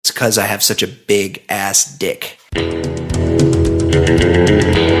because I have such a big ass dick.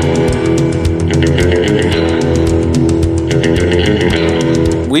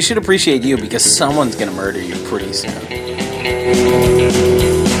 We should appreciate you because someone's going to murder you pretty soon.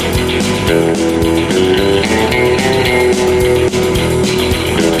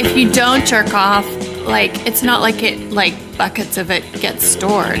 If you don't jerk off, like, it's not like it, like, buckets of it get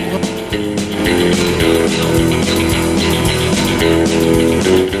stored.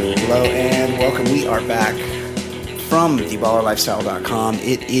 Hello and welcome. We are back from theballerlifestyle.com.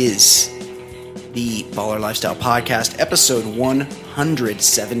 It is the Baller Lifestyle Podcast, episode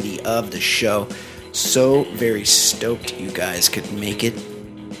 170 of the show. So very stoked you guys could make it.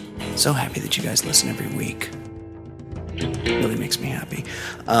 So happy that you guys listen every week. Really makes me happy.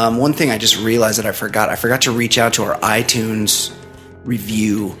 One thing I just realized that I forgot to reach out to our iTunes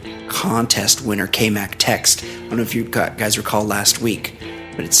review contest winner, K-Mac Text. I don't know if you guys recall last week,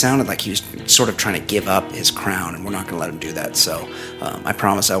 but it sounded like he was sort of trying to give up his crown, and we're not going to let him do that. So I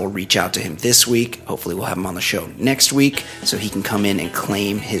promise I will reach out to him this week. Hopefully we'll have him on the show next week so he can come in and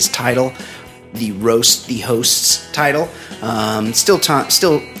claim his title, the Roast the Hosts title.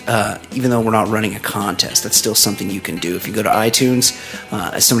 Even though we're not running a contest, that's still something you can do. If you go to iTunes,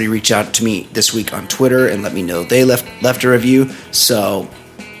 somebody reached out to me this week on Twitter and let me know they left a review. So,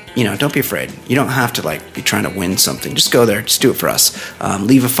 don't be afraid. You don't have to be trying to win something. Just go there. Just do it for us.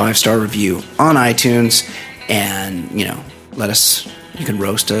 Leave a 5-star review on iTunes, and let us. You can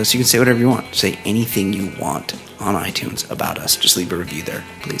roast us. You can say whatever you want. Say anything you want on iTunes about us. Just leave a review there,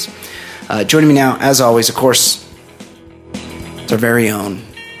 please. Joining me now, as always, of course, it's our very own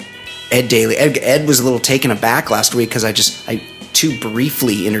Ed Daly. Ed was a little taken aback last week because I too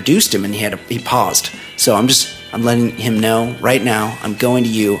briefly introduced him and he paused. So I'm letting him know right now. I'm going to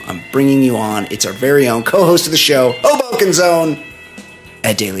you. I'm bringing you on. It's our very own co-host of the show, Hoboken Zone,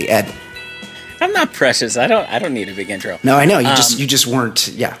 Ed Daly. Ed. I'm not precious. I don't need a big intro. No, I know. You just weren't.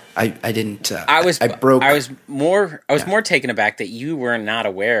 Yeah, I didn't. I was more taken aback that you were not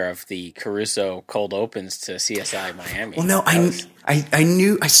aware of the Caruso cold opens to CSI Miami. Well, no, I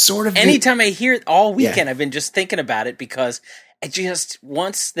knew. I sort of. Anytime I hear it all weekend, I've been just thinking about it because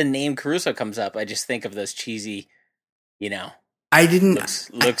once the name Caruso comes up, I just think of those cheesy, I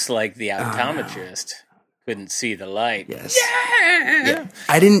didn't. Looks like the optometrist. Couldn't see the light. Yes. Yeah.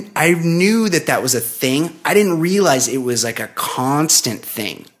 I knew that was a thing. I didn't realize it was like a constant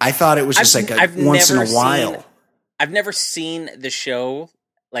thing. I thought it was just once in a while. I've never seen the show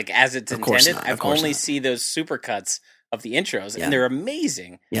as it's intended. I've only seen those supercuts of the intros, and they're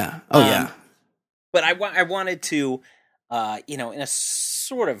amazing. Yeah. Oh, yeah. But I wanted to, in a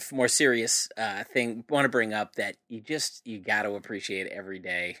sort of more serious thing, want to bring up that you got to appreciate every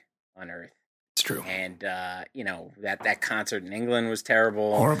day on Earth. It's true. And, that concert in England was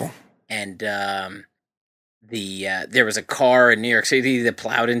terrible. Horrible. And there was a car in New York City that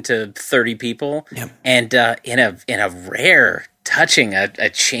plowed into 30 people. Yep. And in a rare, touching, a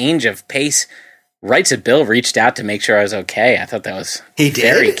change of pace, Rights of Bill reached out to make sure I was okay. I thought that was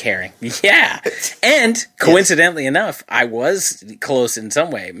very caring. Yeah. And coincidentally enough, I was close in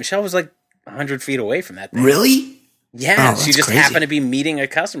some way. Michelle was 100 feet away from that thing. Really? Yeah, she just happened to be meeting a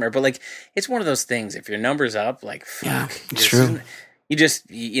customer. But, it's one of those things. If your number's up, fuck. Yeah, it's true.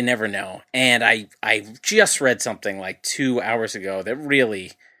 You never know. And I just read something 2 hours ago that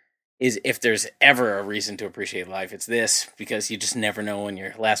really is, if there's ever a reason to appreciate life, it's this, because you just never know in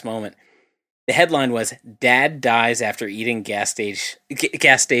your last moment. The headline was, Dad dies after eating gas station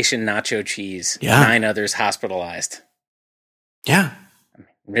nacho cheese. Yeah. 9 others hospitalized. Yeah.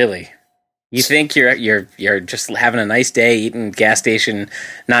 Really? You think you're just having a nice day eating gas station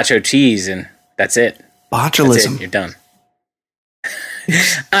nacho cheese, and that's it. Botulism. That's it. You're done.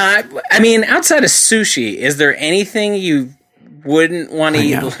 Outside of sushi, is there anything you wouldn't want to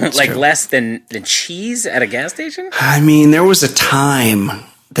eat less than cheese at a gas station? There was a time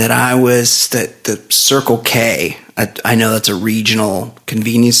that the Circle K. I know that's a regional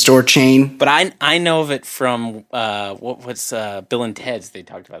convenience store chain, but I know of it from what's Bill and Ted's. They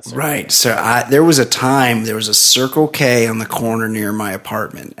talked about Circle right. K. So there was a time there was a Circle K on the corner near my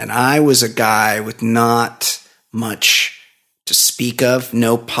apartment, and I was a guy with not much to speak of,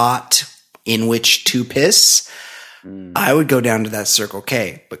 no pot in which to piss. I would go down to that Circle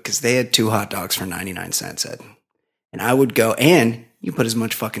K because they had 2 hot dogs for 99 cents, Ed. And I would go, and you put as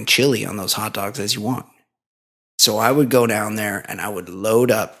much fucking chili on those hot dogs as you want. So I would go down there and I would load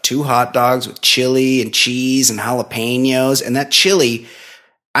up 2 hot dogs with chili and cheese and jalapenos. And that chili,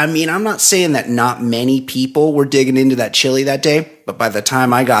 I mean, I'm not saying that not many people were digging into that chili that day, but by the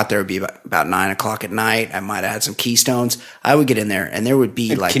time I got there, it would be about 9 o'clock at night. I might have had some Keystones. I would get in there, and there would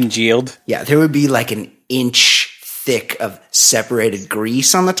be like congealed. Yeah, there would be like an inch thick of separated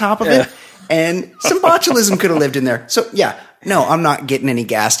grease on the top of it, and some botulism could have lived in there. So yeah, no, I'm not getting any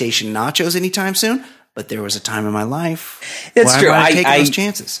gas station nachos anytime soon. But there was a time in my life That's true. I take those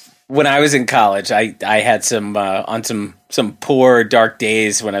chances. When I was in college, I had some on some poor dark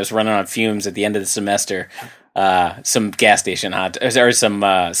days when I was running on fumes at the end of the semester. Some gas station or some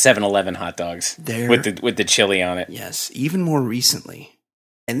 7-Eleven hot dogs with the chili on it. Yes, even more recently,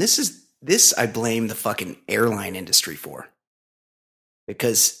 and this I blame the fucking airline industry for,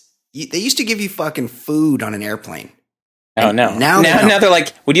 because they used to give you fucking food on an airplane. Oh no! Now they're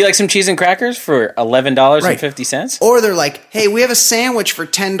like, "Would you like some cheese and crackers for $11.50?" Or they're like, "Hey, we have a sandwich for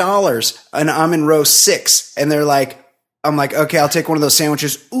 $10," and I'm in row 6, and they're like, "I'm like, okay, I'll take one of those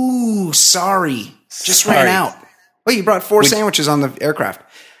sandwiches." Ooh, sorry, just ran out. Oh, you brought 4 sandwiches on the aircraft.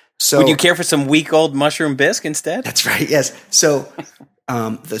 So would you care for some week old mushroom bisque instead? That's right. Yes. So,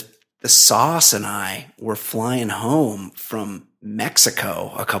 the sauce and I were flying home from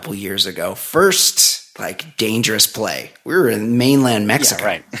Mexico a couple years ago. First, like, dangerous play. We were in mainland Mexico. Yeah,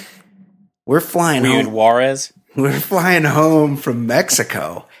 right. We're flying home. Were you in Juarez? We're flying home from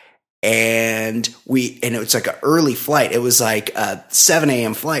Mexico, and it was like an early flight. It was like a 7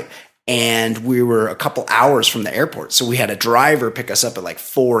 a.m. flight, and we were a couple hours from the airport. So we had a driver pick us up at like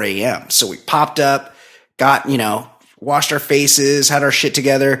 4 a.m. So we popped up, got, washed our faces, had our shit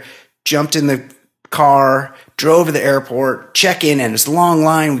together, jumped in the car, drove to the airport, check in, and it's a long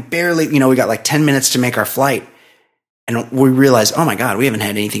line. We barely, we got like 10 minutes to make our flight. And we realized, oh my God, we haven't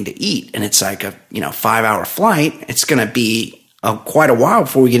had anything to eat. And it's like a, 5-hour flight. It's going to be quite a while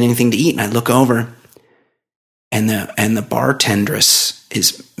before we get anything to eat. And I look over, and the bartendress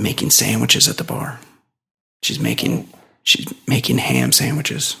is making sandwiches at the bar. She's making ham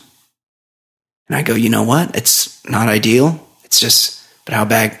sandwiches. And I go, you know what? It's not ideal. It's just, but how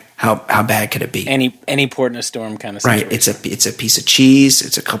bad could it be? Any port in a storm kind of situation. Right. It's a piece of cheese.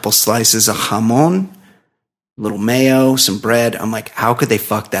 It's a couple slices of jamon, a little mayo, some bread. I'm like, how could they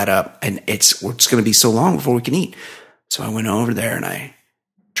fuck that up? And it's going to be so long before we can eat. So I went over there and I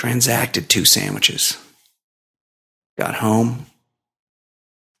transacted 2 sandwiches. Got home.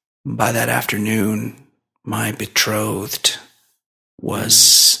 By that afternoon, my betrothed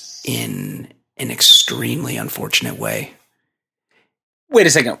was in an extremely unfortunate way. Wait a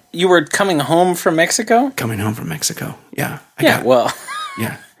second. You were coming home from Mexico? Coming home from Mexico. Yeah.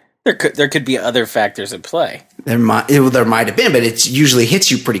 Yeah. There could be other factors at play. There might have been, but it usually hits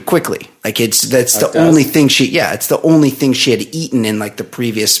you pretty quickly. Like it's the only thing she had eaten in like the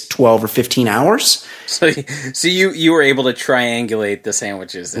previous 12 or 15 hours. So you were able to triangulate the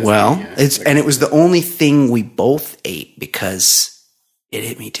sandwiches. It was the only thing we both ate because it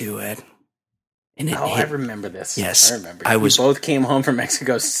hit me too, Ed. I remember this. Yes. I remember. We both came home from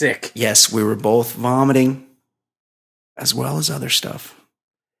Mexico sick. Yes, we were both vomiting as well as other stuff.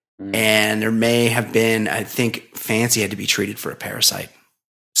 And there may have been, I think Fancy had to be treated for a parasite.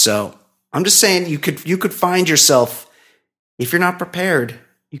 So I'm just saying you could find yourself, if you're not prepared,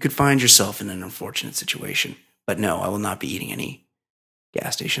 you could find yourself in an unfortunate situation. But no, I will not be eating any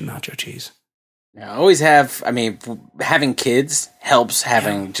gas station nacho cheese. Yeah, having kids helps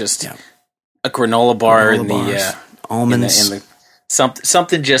having a granola bar in the almonds, in the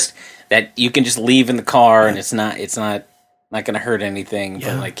something just that you can just leave in the car and it's not going to hurt anything.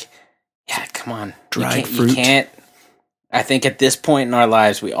 Yeah. But come on, dried fruit. You can't. I think at this point in our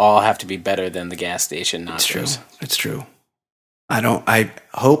lives, we all have to be better than the gas station nachos. It's true. I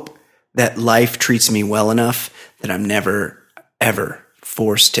hope that life treats me well enough that I'm never ever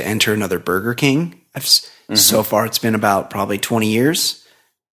forced to enter another Burger King. So far, it's been about probably 20 years.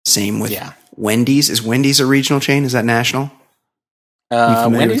 Same with Wendy's. Is Wendy's a regional chain? Is that national?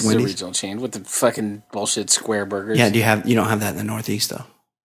 Wendy's is a regional chain with the fucking bullshit square burgers. Yeah, you don't have that in the Northeast though?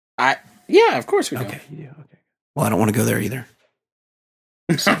 Yeah, of course we do. Okay, you do. Okay. Well, I don't want to go there either.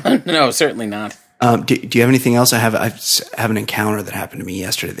 No, certainly not. Do you have anything else? I have an encounter that happened to me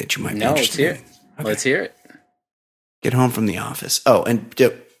yesterday that you might be interested in. Let's hear it. Okay. Let's hear it. Get home from the office. Oh,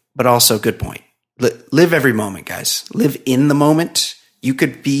 but also, good point. Live every moment, guys. Live in the moment. You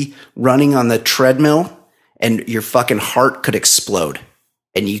could be running on the treadmill and your fucking heart could explode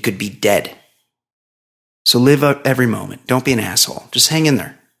and you could be dead. So live every moment. Don't be an asshole. Just hang in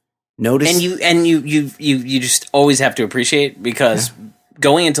there. Notice. And you just always have to appreciate, because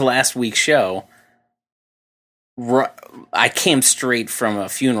going into last week's show, I came straight from a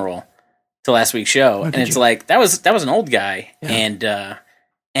funeral to last week's show, and it's like that was an old guy, and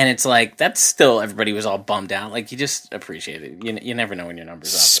And it's like, that's still, everybody was all bummed out. Like, you just appreciate it. You never know when your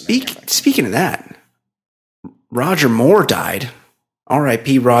number's up. Speaking of that, Roger Moore died.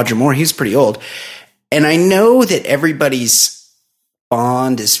 R.I.P. Roger Moore. He's pretty old. And I know that everybody's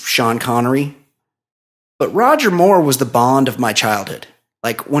Bond is Sean Connery, but Roger Moore was the Bond of my childhood.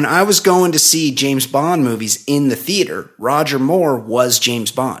 Like, when I was going to see James Bond movies in the theater, Roger Moore was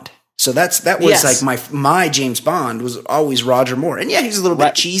James Bond. So that was like my James Bond was always Roger Moore. And yeah, he's a little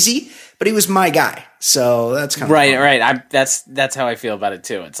bit cheesy, but he was my guy. So that's kind of right. That's how I feel about it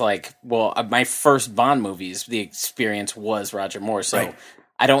too. It's like, well, my first Bond movies, the experience was Roger Moore. So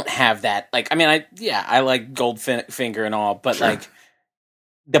I don't have that. Like, I mean, I like Goldfinger and all, but like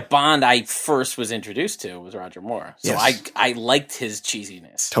the Bond I first was introduced to was Roger Moore. So I liked his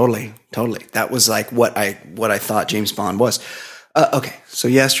cheesiness. Totally. That was like what I thought James Bond was. Okay, so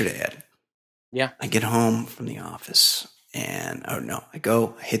yesterday, Ed. Yeah. I get home from the office and, I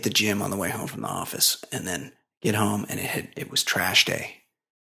hit the gym on the way home from the office and then get home and it was trash day.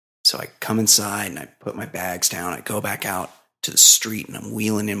 So I come inside and I put my bags down. I go back out to the street and I'm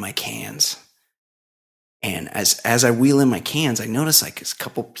wheeling in my cans. And as I wheel in my cans, I notice like a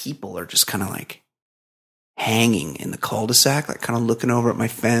couple people are just kind of like hanging in the cul-de-sac, like kind of looking over at my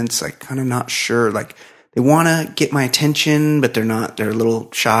fence, like kind of not sure, like, they want to get my attention, but they're a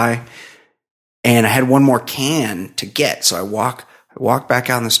little shy. And I had one more can to get. So I walk back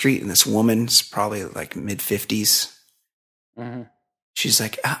out on the street and this woman's probably like mid-50s. Mm-hmm. She's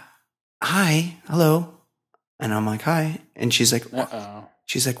like, hi, hello. And I'm like, hi. And she's like,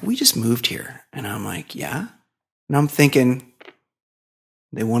 we just moved here. And I'm like, yeah. And I'm thinking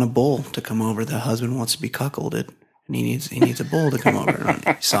they want a bull to come over. The husband wants to be cuckolded and he needs a bull to come over.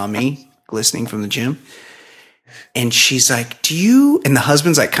 And he saw me glistening from the gym. And she's like, and the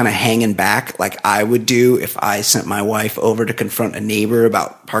husband's like kind of hanging back like I would do if I sent my wife over to confront a neighbor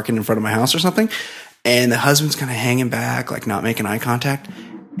about parking in front of my house or something. And the husband's kind of hanging back, like not making eye contact.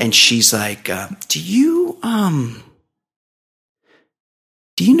 And she's like, do you know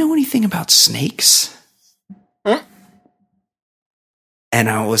anything about snakes? Huh? And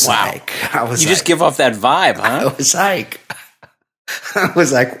I was like, you just give off that vibe, huh? I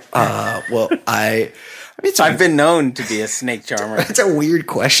was like, well, I've been known to be a snake charmer. It's a weird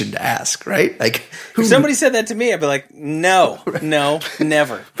question to ask, right? Like, if somebody said that to me, I'd be like, no,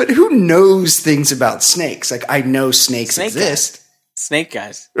 never. But who knows things about snakes? Like, I know snakes exist. Snake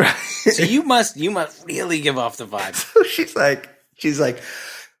guys. Right. So you must really give off the vibe. So she's like,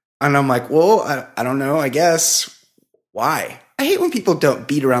 and I'm like, well, I don't know, I guess. Why? I hate when people don't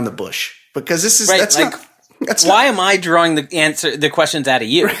beat around the bush because why am I drawing the questions out of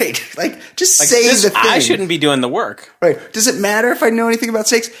you? Right. Like, just say the thing. I shouldn't be doing the work. Right. Does it matter if I know anything about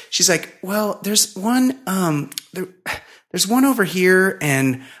snakes? She's like, well, there's one over here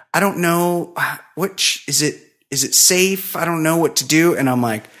and I don't know which is it safe? I don't know what to do. And I'm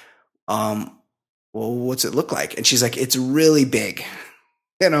like, well, what's it look like? And she's like, it's really big.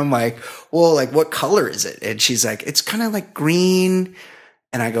 And I'm like, well, like what color is it? And she's like, it's kind of like green.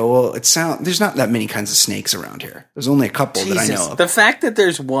 And I go, well, there's not that many kinds of snakes around here. There's only a couple that I know of. The fact that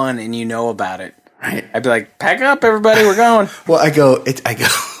there's one and you know about it, right? I'd be like, pack up, everybody, we're going. Well,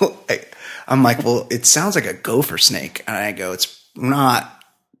 I'm like, well, it sounds like a gopher snake. And I go, it's not,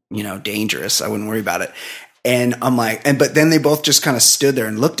 dangerous. I wouldn't worry about it. And I'm like, but then they both just kind of stood there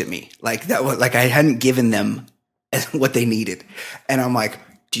and looked at me like that was like I hadn't given them what they needed. And I'm like,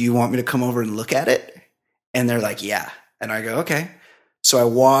 do you want me to come over and look at it? And they're like, yeah. And I go, okay. So I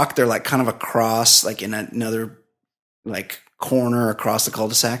walk, they're like kind of across, like in another like corner across the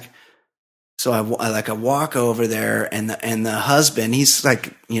cul-de-sac. So I walk over there and the husband, he's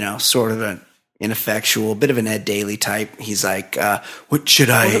like, sort of an ineffectual, bit of an Ed Daly type. He's like, what should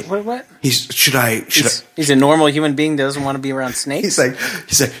I, what? He's a normal human being that doesn't want to be around snakes.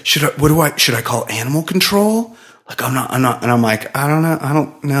 He's like, should I call animal control? Like, I'm not. And I'm like, I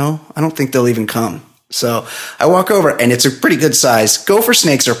don't know. I don't think they'll even come. So I walk over and it's a pretty good size. Gopher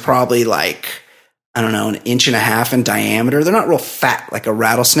snakes are probably like, I don't know, 1.5 inches in diameter. They're not real fat, like a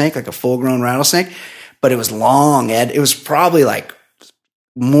rattlesnake, like a full grown rattlesnake, but it was long, Ed. It was probably like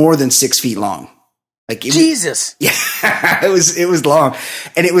more than 6 feet long. Like Jesus. Yeah, it was long.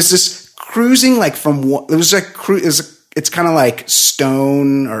 And it was just cruising like it's kind of like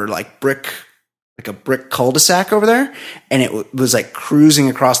stone or like brick, like a brick cul-de-sac over there, and it was like cruising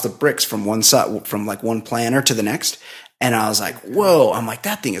across the bricks from one side, from like one planter to the next. And I was like, whoa, I'm like,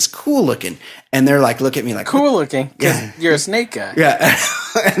 that thing is cool looking. And they're like, look at me like, cool looking? Yeah. You're a snake guy. Yeah.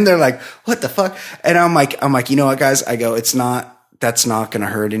 And they're like, what the fuck? And I'm like, you know what, guys? I go, it's not that's not going to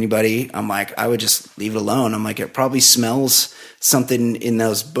hurt anybody. I'm like, I would just leave it alone. I'm like, it probably smells something in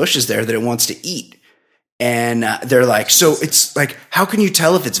those bushes there that it wants to eat. And they're like, so it's like, how can you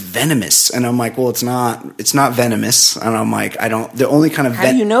tell if it's venomous? And I'm like, well, it's not venomous. And I'm like, the only kind of,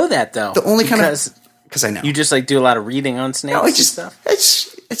 how do you know that though? The only kind of, because I know. You just like do a lot of reading on snakes and stuff?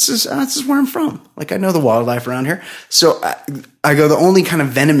 It's just where I'm from. Like, I know the wildlife around here. So I go, the only kind of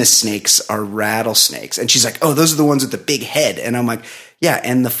venomous snakes are rattlesnakes. And she's like, oh, those are the ones with the big head. And I'm like, yeah,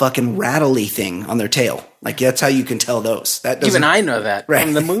 and the fucking rattly thing on their tail. Like, that's how you can tell those. That even I know that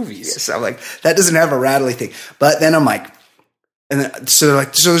from the movies. Yes, I'm like, that doesn't have a rattly thing. But then I'm like, so they're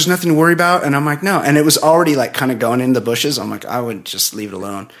like, so there's nothing to worry about? And I'm like, no. And it was already like kind of going in the bushes. I'm like, I would just leave it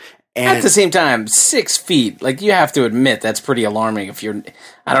alone. And at the same time, 6 feet, like, you have to admit that's pretty alarming if you're,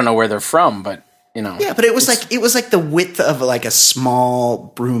 I don't know where they're from, but, you know. Yeah, but it was like the width of like a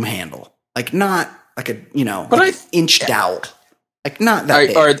small broom handle. Like, not like a, but like an inch dowel. Like, not that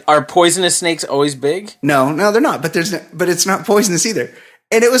big. Are poisonous snakes always big? No, they're not, but it's not poisonous either.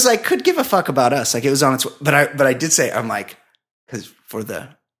 And it was like, could give a fuck about us. Like, it was on its way. But I did say, I'm like, because for the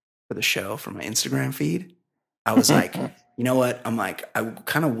show, for my Instagram feed, I was like, you know what? I'm like, I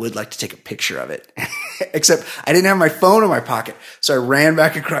kind of would like to take a picture of it. Except I didn't have my phone in my pocket. So I ran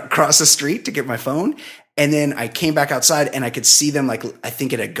back across the street to get my phone. And then I came back outside and I could see them, like, I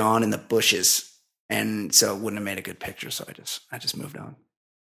think it had gone in the bushes. And so it wouldn't have made a good picture. So I just moved on.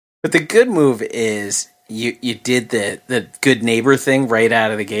 But the good move is you did the good neighbor thing right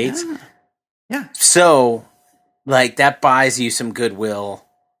out of the gates. Yeah. So, like, that buys you some goodwill.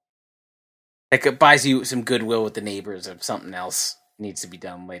 It buys you some goodwill with the neighbors if something else needs to be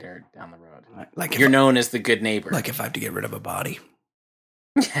done later down the road. Like, you're known as the good neighbor. Like if I have to get rid of a body.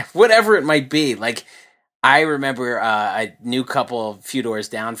 Yeah, whatever it might be. Like, I remember a new couple a few doors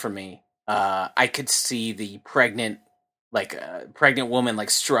down from me. I could see the pregnant woman, like,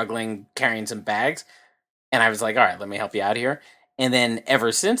 struggling, carrying some bags. And I was like, all right, let me help you out here. And then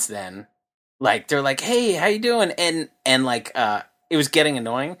ever since then, like, they're like, hey, how you doing? And like, it was getting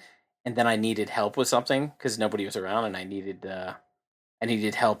annoying. And then I needed help with something because nobody was around, and I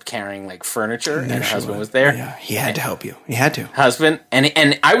needed help carrying, like, furniture. And her husband was there. Yeah, he had to help you. He had to. Husband,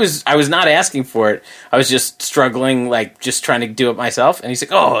 and I was not asking for it. I was just struggling, like, just trying to do it myself. And he's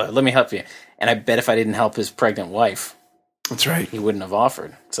like, "Oh, let me help you." And I bet if I didn't help his pregnant wife, that's right, he wouldn't have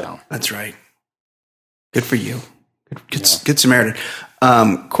offered. So that's right. Good for you. Good Samaritan.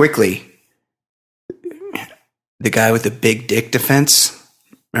 Quickly, the guy with the big dick defense.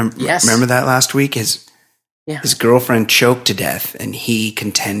 Remember that last week? His girlfriend choked to death, and he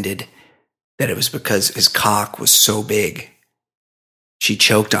contended that it was because his cock was so big. She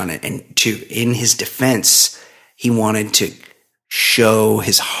choked on it, and in his defense, he wanted to show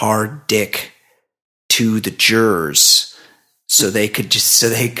his hard dick to the jurors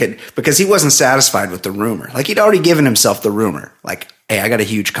because he wasn't satisfied with the rumor. Like, he'd already given himself the rumor. Like, hey, I got a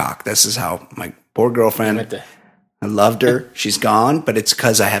huge cock. This is how my poor girlfriend. I loved her. She's gone, but it's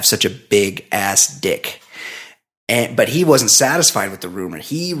because I have such a big ass dick. But he wasn't satisfied with the rumor.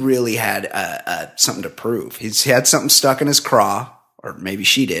 He really had something to prove. He had something stuck in his craw, or maybe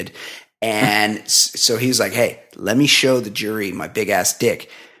she did. And so he was like, hey, let me show the jury my big ass dick.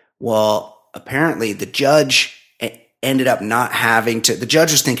 Well, apparently the judge ended up not having to. The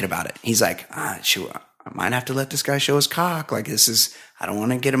judge was thinking about it. He's like, I might have to let this guy show his cock. Like, I don't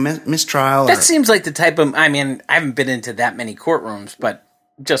want to get a mistrial. That seems like the type of, I mean, I haven't been into that many courtrooms, but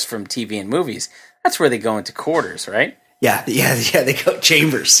just from TV and movies, that's where they go into quarters, right? Yeah, they go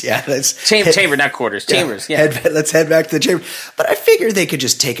chambers. Yeah, that's chamber, not quarters. Chambers. Yeah. Let's head back to the chamber. But I figured they could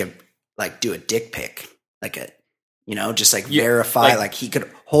just do a dick pic, verify. Like, he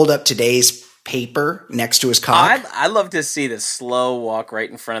could hold up today's paper next to his cock. I'd love to see the slow walk right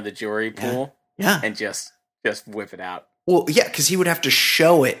in front of the jury pool. Yeah, and just whip it out. Well, yeah, because he would have to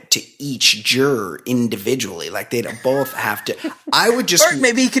show it to each juror individually. Like, they'd both have to. I would just. Or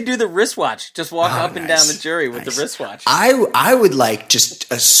maybe he could do the wristwatch. Just walk up and down the jury with the wristwatch. I would like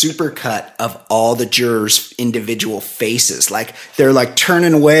just a super cut of all the jurors' individual faces. Like, they're like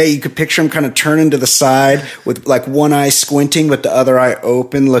turning away. You could picture them kind of turning to the side with like one eye squinting, but the other eye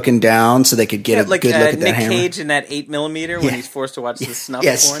open, looking down, so they could get a good look at that Nick hammer. Cage in that 8mm when he's forced to watch the snuff.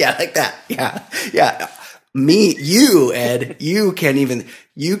 Yes, porn. Yeah, like that. Yeah. You, Ed, you can't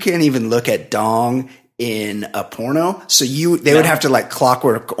even look at dong in a porno. So they would have to like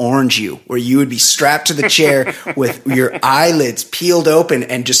Clockwork Orange you, where you would be strapped to the chair with your eyelids peeled open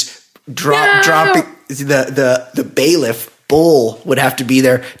and just dropping the bailiff bull would have to be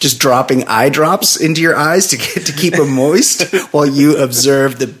there just dropping eye drops into your eyes to keep them moist while you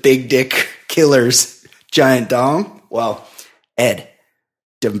observe the big dick killer's giant dong. Well, Ed,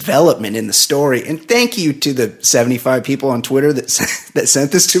 development in the story. And thank you to the 75 people on Twitter that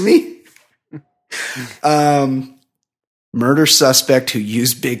sent this to me. Murder suspect who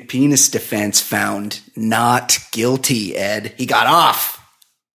used big penis defense found not guilty, Ed. He got off.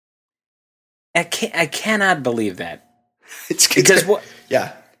 I cannot believe that. It's because what?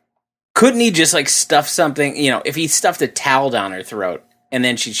 Yeah. Couldn't he just like stuff something? You know, if he stuffed a towel down her throat and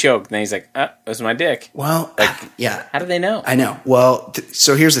then she choked, then he's like, "Oh, that was my dick." Well, like, yeah. How do they know? I know. Well,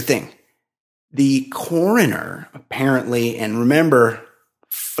 so here's the thing: the coroner apparently, and remember,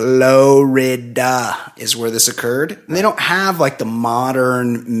 Florida is where this occurred. And they don't have like the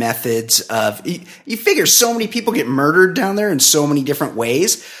modern methods of. You figure so many people get murdered down there in so many different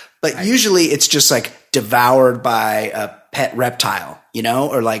ways, but usually it's just like devoured by a pet reptile, you know,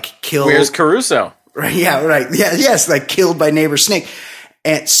 or like killed. Where's Caruso? Right. Yeah. Right. Yeah. Yes. Like killed by neighbor snake.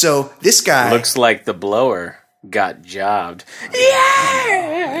 And so this guy looks like the blower got jobbed.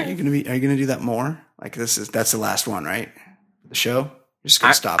 Yeah. Are you gonna do that more? Like that's the last one, right? The show. You're just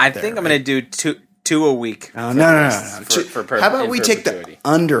gonna stop. I think I'm gonna do two a week. Oh no. How about we take the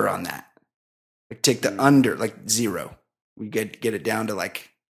under on that? Like take the under, like 0. We get it down to like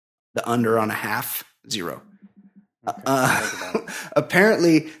the under on a half, 0.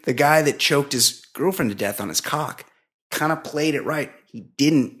 Apparently, the guy that choked his girlfriend to death on his cock kind of played it right. He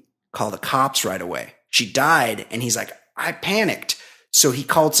didn't call the cops right away. She died, and he's like, I panicked. So he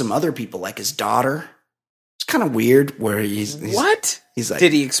called some other people, like his daughter. It's kind of weird where he's what? He's like,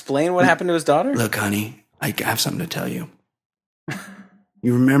 did he explain what happened to his daughter? Look, honey, I have something to tell you.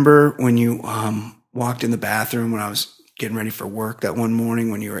 You remember when you walked in the bathroom when I was getting ready for work that one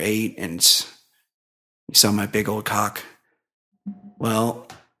morning when you were 8 and you saw my big old cock? Well,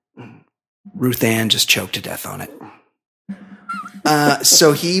 Ruth Ann just choked to death on it.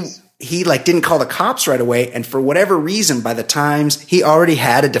 So he like didn't call the cops right away, and for whatever reason, by the times he already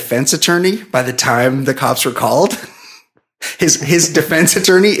had a defense attorney by the time the cops were called. His defense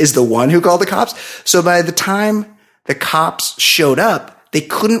attorney is the one who called the cops. So by the time the cops showed up, they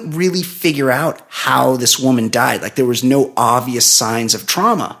couldn't really figure out how this woman died. Like there was no obvious signs of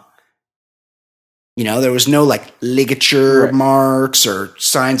trauma. You know, there was no like ligature marks or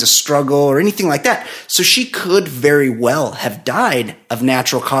signs of struggle or anything like that. So she could very well have died of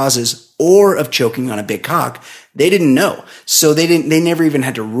natural causes or of choking on a big cock. They didn't know. So they never even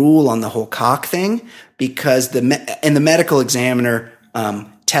had to rule on the whole cock thing because the medical examiner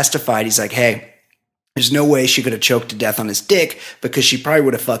testified. He's like, hey, there's no way she could have choked to death on his dick because she probably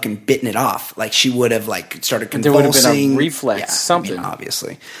would have fucking bitten it off. Like she would have like started convulsing. There would have been a reflex, something. I mean,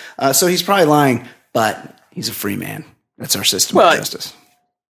 obviously. So he's probably lying. But he's a free man. That's our system of justice.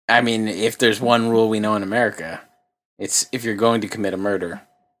 I mean, if there's one rule we know in America, it's if you're going to commit a murder,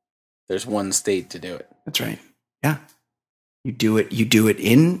 there's one state to do it. That's right. Yeah. You do it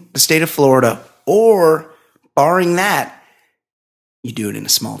in the state of Florida, or barring that, you do it in a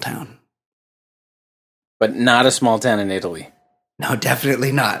small town. But not a small town in Italy. No,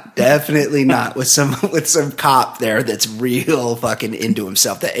 definitely not. Definitely not with some cop there that's real fucking into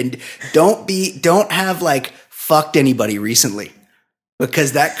himself. And don't have like fucked anybody recently,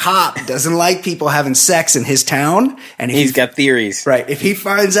 because that cop doesn't like people having sex in his town. And he's got theories, right? If he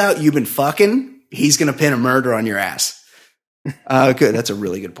finds out you've been fucking, he's gonna pin a murder on your ass. Good. That's a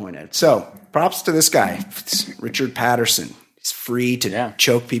really good point, Ed. So props to this guy, it's Richard Patterson. He's free to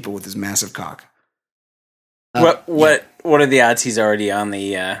choke people with his massive cock. What are the odds he's already on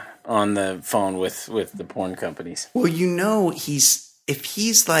the phone with the porn companies? Well, you know, if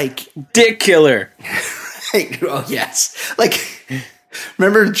he's like dick killer. Right? Well, yes. Like,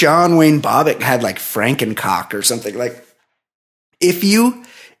 remember John Wayne Bobbitt had like Frankencock or something. Like, if you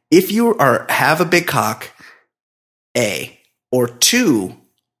have a big cock, or 2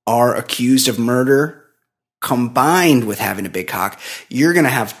 are accused of murder combined with having a big cock, you're going to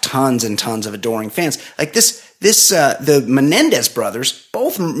have tons and tons of adoring fans. Like the Menendez brothers,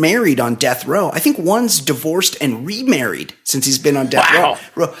 both married on death row. I think one's divorced and remarried since he's been on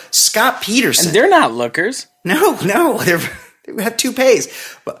death row. Scott Peterson. And they're not lookers. No, they have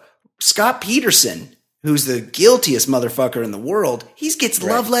toupees. But Scott Peterson, who's the guiltiest motherfucker in the world, he gets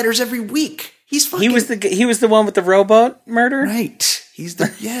love letters every week. He's fucking. He was the one with the rowboat murder, right? He's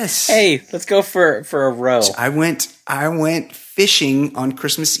the yes. Hey, let's go for a row. I went fishing on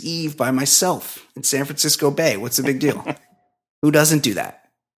Christmas Eve by myself in San Francisco Bay. What's the big deal? Who doesn't do that?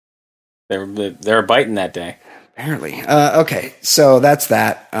 They're biting that day. Apparently. Okay, so that's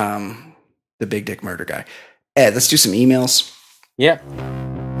that. The big dick murder guy. Ed, let's do some emails. Yeah.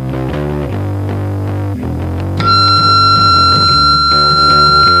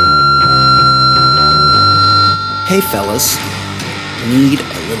 Hey fellas, need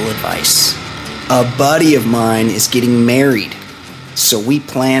a little advice. A buddy of mine is getting married, so we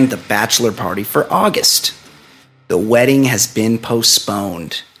planned the bachelor party for August. The wedding has been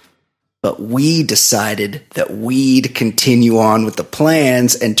postponed, but we decided that we'd continue on with the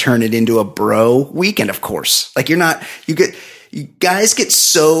plans and turn it into a bro weekend, of course. Like, you guys get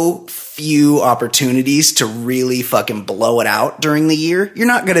so few opportunities to really fucking blow it out during the year. You're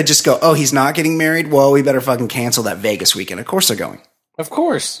not going to just go, oh, he's not getting married? Well, we better fucking cancel that Vegas weekend. Of course they're going. Of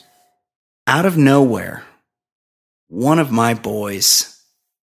course. Out of nowhere, one of my boys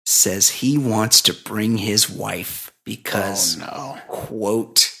says he wants to bring his wife because,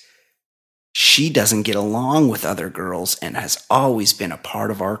 quote, she doesn't get along with other girls and has always been a part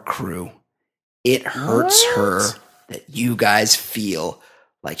of our crew. It hurts her that you guys feel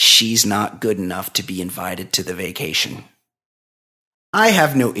like she's not good enough to be invited to the vacation. I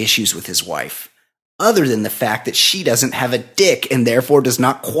have no issues with his wife, other than the fact that she doesn't have a dick and therefore does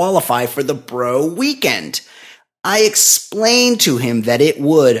not qualify for the bro weekend. I explained to him that it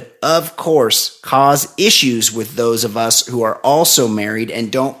would, of course, cause issues with those of us who are also married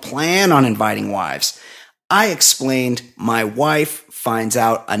and don't plan on inviting wives. I explained my wife finds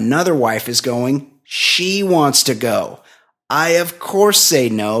out another wife is going, she wants to go. I, of course, say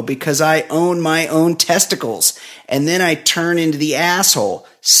no because I own my own testicles, and then I turn into the asshole.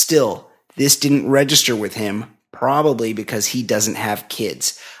 Still, this didn't register with him, probably because he doesn't have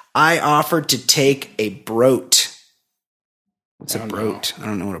kids. I offered to take a broat. What's a broat? I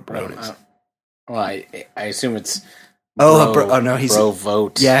don't know what a broat is. Well, I assume it's bro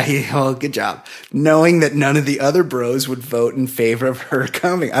vote. Yeah, good job. Knowing that none of the other bros would vote in favor of her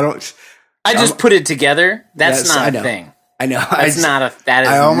coming. I just put it together. That's not a thing. I know. That is not a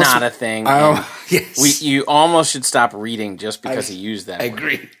thing. Yes. You almost should stop reading just because he used that. I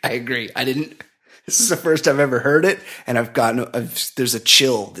agree. This is the first I've ever heard it, and there's a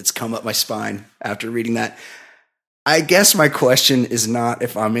chill that's come up my spine after reading that. I guess my question is not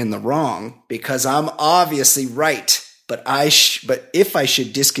if I'm in the wrong, because I'm obviously right. But if I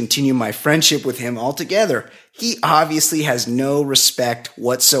should discontinue my friendship with him altogether, he obviously has no respect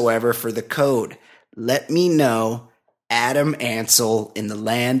whatsoever for the code. Let me know. Adam Ansel in the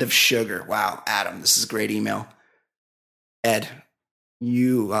land of sugar. Wow, Adam, this is a great email. Ed,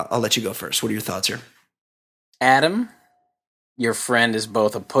 I'll let you go first. What are your thoughts here? Adam, your friend is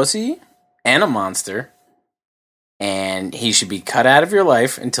both a pussy and a monster, and he should be cut out of your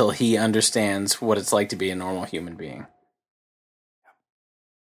life until he understands what it's like to be a normal human being.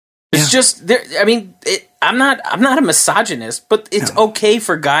 It's just there. I mean, I'm not a misogynist, but it's okay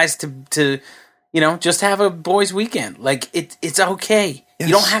for guys to just have a boys' weekend. Like, it's okay. Yes.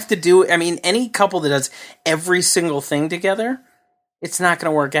 You don't have to do it. I mean, any couple that does every single thing together, it's not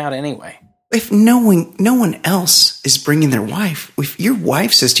going to work out anyway. If no one else is bringing their wife, if your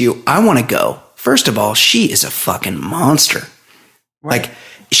wife says to you, I want to go, first of all, she is a fucking monster. Right. Like,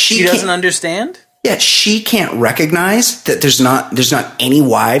 she doesn't understand? Yeah, she can't recognize that there's not any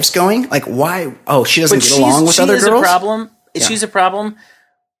wives going. Like, why? Oh, she doesn't get along with other girls? She's a problem. Yeah. She's a problem.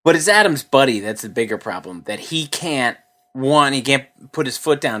 But it's Adam's buddy that's the bigger problem. That he can't put his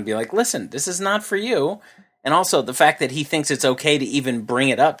foot down and be like, listen, this is not for you. And also the fact that he thinks it's okay to even bring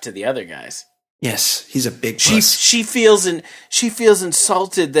it up to the other guys. Yes, he's a big puss. She feels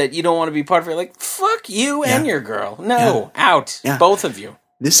insulted that you don't want to be part of it. Like, fuck you and your girl. No, out. Yeah. Both of you.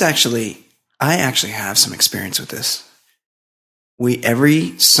 I actually have some experience with this.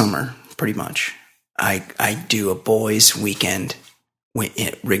 Every summer, pretty much, I do a boys' weekend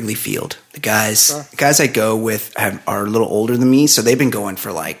at Wrigley Field. The guys I go with are a little older than me, so they've been going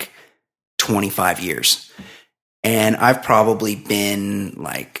for like 25 years. And I've probably been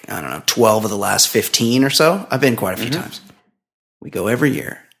 12 of the last 15 or so. I've been quite a few times. We go every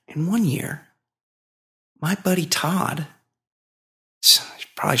year. And one year, my buddy Todd, I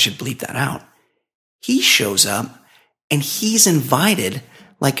probably should bleep that out. He shows up and he's invited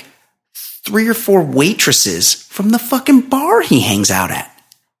like 3 or 4 waitresses from the fucking bar he hangs out at.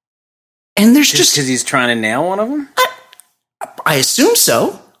 And there's just because he's trying to nail one of them? I assume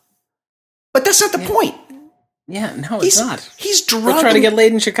so. But that's not the point. Yeah, no, it's not. He's drugging. We're trying to get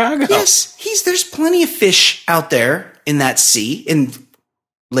laid in Chicago. Yes, there's plenty of fish out there in that sea, in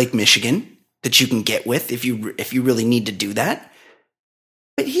Lake Michigan, that you can get with if you really need to do that.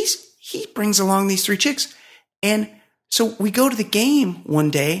 But he brings along these 3 chicks. And so we go to the game one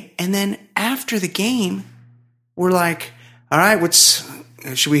day, and then after the game, we're like, all right,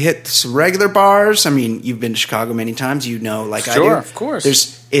 should we hit some regular bars? I mean, you've been to Chicago many times, I do. Sure, of course.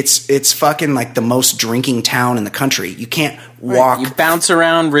 It's fucking like the most drinking town in the country. You can't walk. You bounce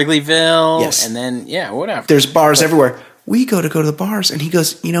around Wrigleyville, yes. And then, whatever. There's bars everywhere. we go to the bars. And he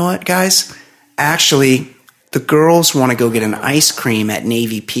goes, you know what, guys? Actually, the girls want to go get an ice cream at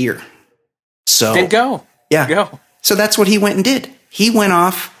Navy Pier. So then go. Yeah. Go. So that's what he went and did. He went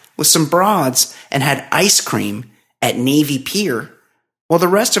off with some broads and had ice cream at Navy Pier while the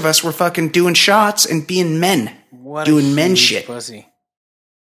rest of us were fucking doing shots and being men. Doing men shit. Pussy.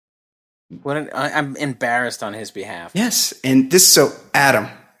 I'm embarrassed on his behalf. Yes. And so Adam,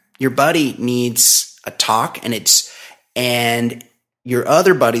 your buddy needs a talk, and your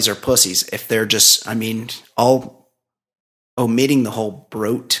other buddies are pussies if they're just, all omitting the whole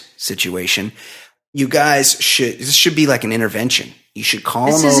brote situation. You guys this should be like an intervention. You should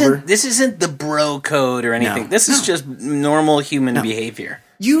call them over. This isn't the bro code or anything. This is just normal human behavior.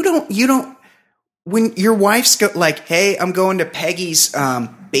 You don't, when your wife's like, hey, I'm going to Peggy's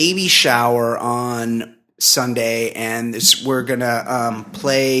baby shower on Sunday, and we're going to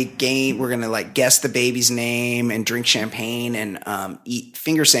play game. We're going to like guess the baby's name and drink champagne and eat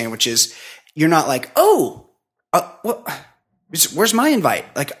finger sandwiches. You're not like, where's my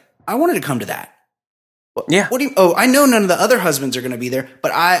invite? Like, I wanted to come to that. Yeah. I know none of the other husbands are going to be there,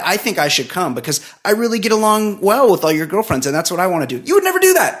 but I think I should come because I really get along well with all your girlfriends, and that's what I want to do. You would never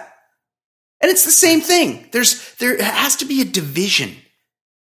do that. And it's the same thing. There has to be a division.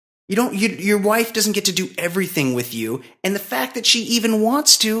 Your wife doesn't get to do everything with you, and the fact that she even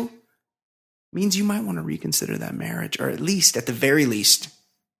wants to means you might want to reconsider that marriage, or at the very least,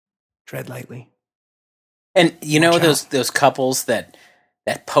 tread lightly. And those couples that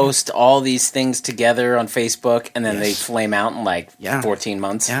post all these things together on Facebook, and then they flame out in 14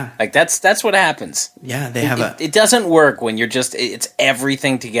 months. Yeah. Like that's what happens. Yeah, they have it doesn't work when you're it's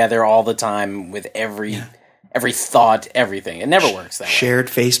everything together all the time with every thought, everything. It never works that way. Shared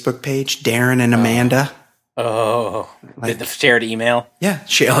Facebook page, Darren and Amanda. Oh, the shared email? Yeah.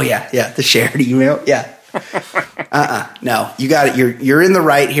 The shared email. Yeah. No, you got it. You're in the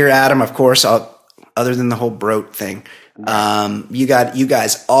right here, Adam, of course, other than the whole brote thing. You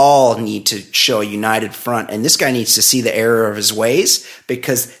guys all need to show a united front, and this guy needs to see the error of his ways,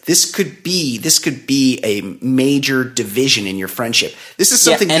 because this could be a major division in your friendship. This is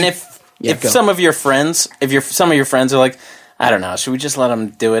something. And if some of your friends are like, I don't know, should we just let them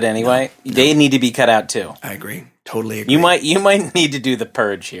do it anyway? No. They need to be cut out too. I agree. Totally agree. You might need to do the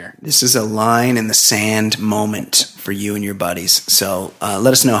purge here. This is a line in the sand moment for you and your buddies. So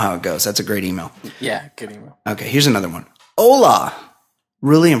let us know how it goes. That's a great email. Yeah, good email. Okay, here's another one. Hola.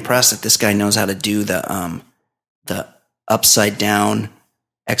 Really impressed that this guy knows how to do the upside down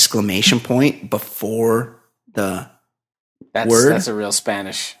exclamation point before the word. That's a real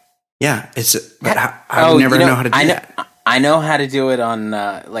Spanish. Yeah, I never know how to do that. I know how to do it on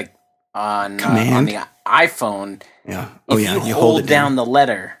on the iPhone. Yeah. You hold down the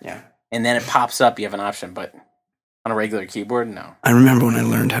letter. Yeah. And then it pops up. You have an option, but on a regular keyboard, no. I remember when I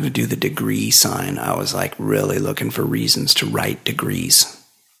learned how to do the degree sign, I was like really looking for reasons to write degrees.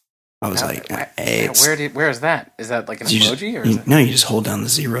 I was where is that? Is that like an emoji No, you just hold down the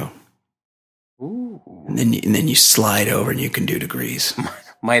 0. Ooh. And then you slide over and you can do degrees.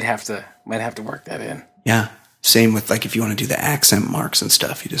 Might have to work that in. Yeah. Same with if you want to do the accent marks and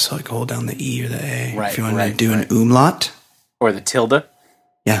stuff, you just hold down the E or the A. Right, if you want to do an umlaut. Or the tilde.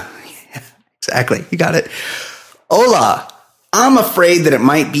 Yeah, exactly. You got it. Hola. I'm afraid that it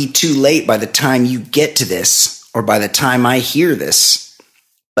might be too late by the time you get to this, or by the time I hear this.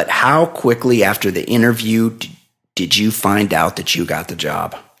 But how quickly after the interview did you find out that you got the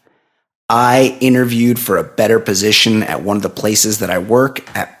job? I interviewed for a better position at one of the places that I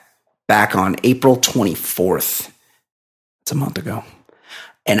work at back on April 24th. That's a month ago.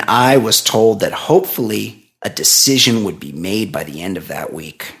 And I was told that hopefully a decision would be made by the end of that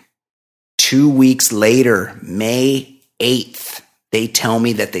week. 2 weeks later, May 8th, they tell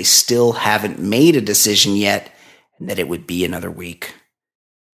me that they still haven't made a decision yet and that it would be another week.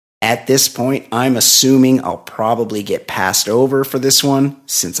 At this point, I'm assuming I'll probably get passed over for this one,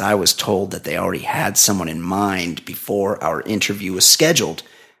 since I was told that they already had someone in mind before our interview was scheduled,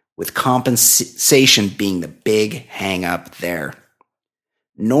 with compensation being the big hang-up there.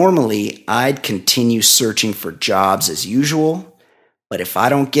 Normally, I'd continue searching for jobs as usual, but if I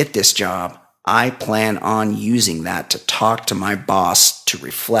don't get this job, I plan on using that to talk to my boss to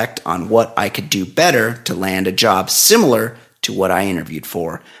reflect on what I could do better to land a job similar to what I interviewed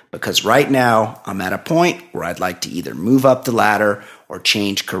for, because right now I'm at a point where I'd like to either move up the ladder or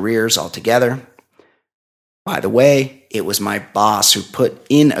change careers altogether. By the way, it was my boss who put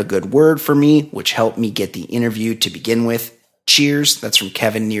in a good word for me, which helped me get the interview to begin with. Cheers. That's from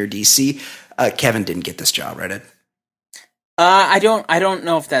Kevin near DC. Kevin didn't get this job, right, Ed? I don't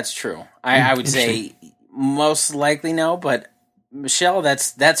know if that's true. I would say most likely no, but Michelle,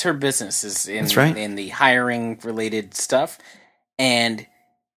 that's her business is in the hiring related stuff, and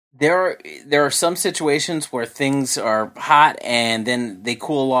there are some situations where things are hot and then they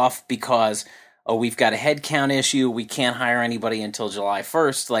cool off because we've got a headcount issue, we can't hire anybody until July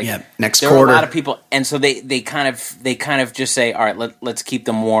 1st. Like next there quarter. are a lot of people, and so they kind of just say, all right, let's keep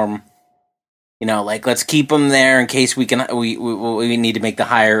them warm. You know, like let's keep them there in case we need to make the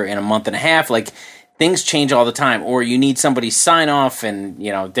hire in a month and a half. Like. Things change all the time, or you need somebody's sign off and,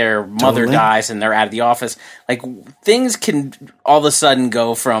 you know, their mother dies and they're out of the office. Like things can all of a sudden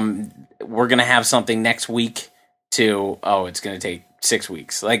go from we're going to have something next week to, oh, it's going to take 6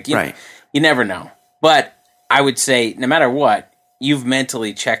 weeks. Like, you never know. But I would say no matter what, you've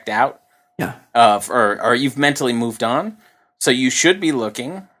mentally checked out or you've mentally moved on. So you should be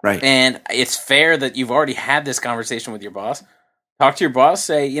looking. Right. And it's fair that you've already had this conversation with your boss. Talk to your boss,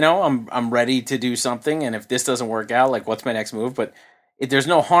 say, you know, I'm ready to do something, and if this doesn't work out, like, what's my next move? But if there's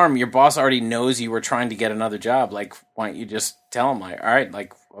no harm, your boss already knows you were trying to get another job. Like, why don't you just tell him, like, all right,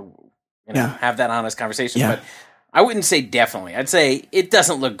 like, have that honest conversation. Yeah. But I wouldn't say definitely. I'd say it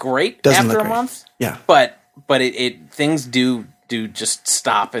doesn't look great after a month. Yeah. But things do just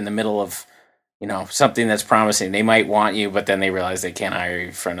stop in the middle of, you know, something that's promising. They might want you, but then they realize they can't hire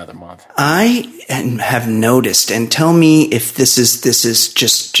you for another month. I have noticed, and tell me if this is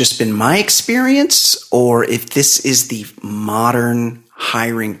just been my experience or if this is the modern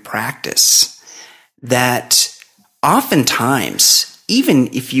hiring practice, that oftentimes, even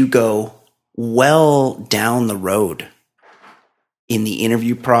if you go well down the road in the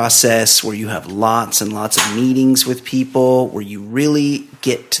interview process where you have lots and lots of meetings with people, where you really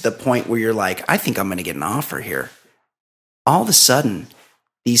get to the point where you're like, I think I'm going to get an offer here. All of a sudden,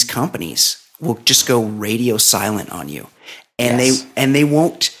 these companies will just go radio silent on you. And they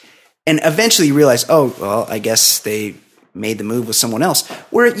won't, and eventually you realize, oh, well, I guess they made the move with someone else.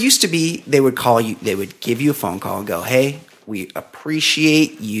 Where it used to be, they would call you, they would give you a phone call and go, hey, we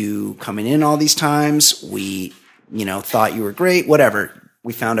appreciate you coming in all these times. We thought you were great, whatever.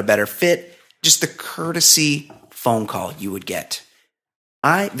 We found a better fit. Just the courtesy phone call you would get.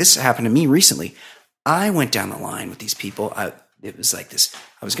 This happened to me recently. I went down the line with these people. It was like this.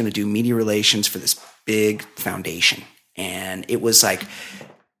 I was going to do media relations for this big foundation. And it was like,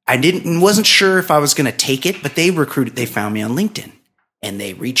 wasn't sure if I was going to take it, but they found me on LinkedIn. And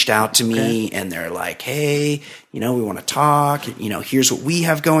they reached out to me and they're like, hey, we want to talk. Here's what we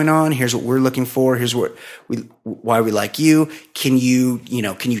have going on. Here's what we're looking for. Here's why we like you. Can you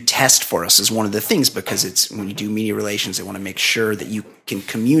test for us is one of the things, because it's when you do media relations, they want to make sure that you can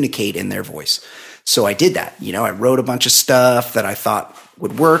communicate in their voice. So I did that. I wrote a bunch of stuff that I thought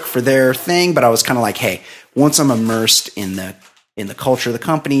would work for their thing, but I was kind of like, hey, once I'm immersed in the culture of the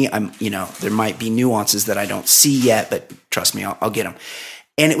company, there might be nuances that I don't see yet, but trust me, I'll get them.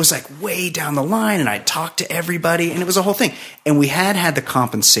 And it was like way down the line, and I talked to everybody, and it was a whole thing. And we had the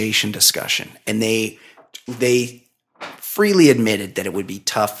compensation discussion, and they freely admitted that it would be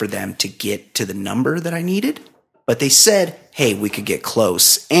tough for them to get to the number that I needed, but they said, hey, we could get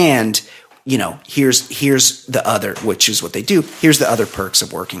close. And here's the other, which is what they do. Here's the other perks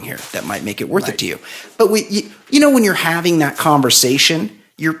of working here that might make it worth it to you. But when you're having that conversation,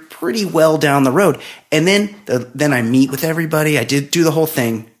 you're pretty well down the road. And then I meet with everybody. I did do the whole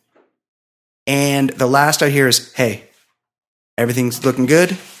thing. And the last I hear is, hey, everything's looking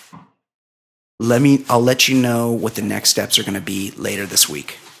good. I'll let you know what the next steps are going to be later this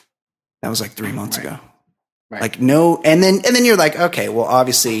week. That was like 3 months ago. Right. Like, no. And then you're like, okay, well,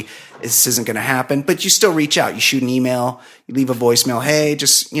 obviously this isn't going to happen, but you still reach out. You shoot an email, you leave a voicemail. Hey,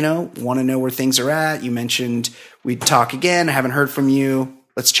 just, want to know where things are at. You mentioned we'd talk again. I haven't heard from you.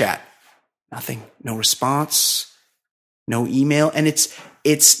 Let's chat. Nothing. No response. No email. And this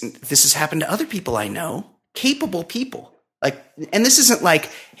has happened to other people I know, capable people. Like, and this isn't like,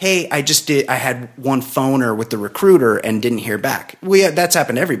 hey, I had one phoner with the recruiter and didn't hear back. That's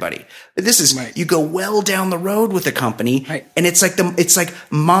happened to everybody. But this is, you go well down the road with a company, and it's like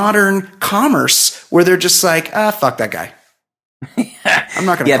modern commerce where they're just like, fuck that guy. I'm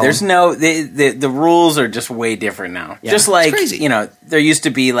not going to call there's him. no, the rules are just way different now. Yeah, just like, there used to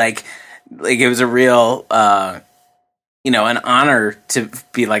be like it was a real, an honor to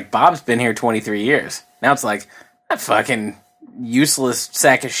be like, Bob's been here 23 years. Now it's like, that fucking useless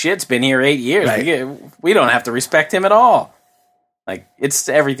sack of shit's been here 8 years. Right. We don't have to respect him at all. Like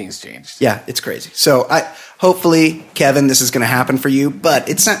everything's changed. Yeah, it's crazy. So hopefully, Kevin, this is going to happen for you. But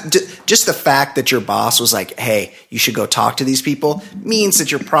it's not just the fact that your boss was like, "Hey, you should go talk to these people," means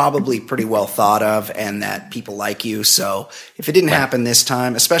that you're probably pretty well thought of and that people like you. So if it didn't happen this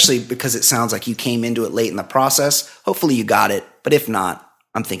time, especially because it sounds like you came into it late in the process, hopefully you got it. But if not,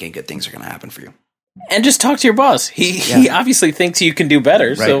 I'm thinking good things are going to happen for you. And just talk to your boss. He obviously thinks you can do better.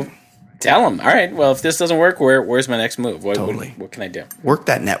 Right. So tell him, all right, well, if this doesn't work, where's my next move? What can I do? Work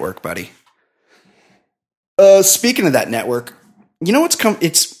that network, buddy. Speaking of that network, you know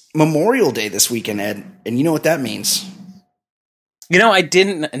it's Memorial Day this weekend, Ed, and you know what that means? You know, I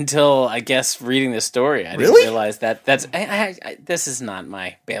didn't until, I guess, reading this story. I didn't realize that this is not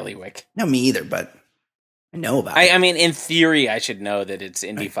my bailiwick. No, me either, but I know about it. I mean, in theory, I should know that it's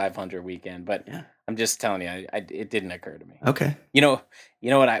Indy 500 weekend, but I'm just telling you, it didn't occur to me. Okay. You know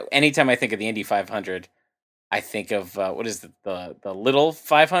what? Anytime I think of the Indy 500, I think of what is the little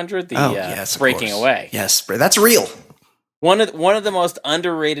 500, the Breaking Away. Yes, that's real. One of the most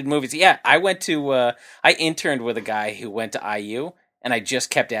underrated movies. Yeah, I interned with a guy who went to IU, and I just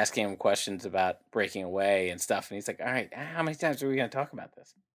kept asking him questions about Breaking Away and stuff, and he's like, "All right, how many times are we going to talk about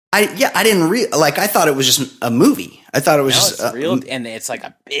this?" I didn't I thought it was just a movie. I thought it was it's real, and it's like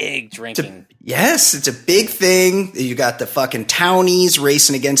a big drinking. It's a big thing. You got the fucking townies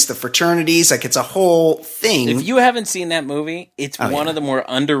racing against the fraternities. Like, it's a whole thing. If you haven't seen that movie, it's one of the more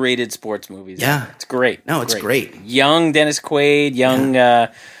underrated sports movies. Yeah, it's great. No, it's great. Young Dennis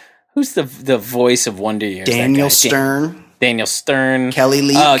Quaid, who's the voice of Wonder Years? Daniel Stern. Daniel Stern. Kelly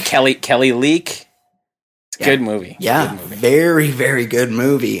Leak. Kelly Leak. Good movie. Yeah, good movie. Very, very good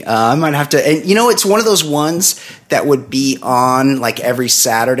movie. I might have to, and it's one of those ones that would be on like every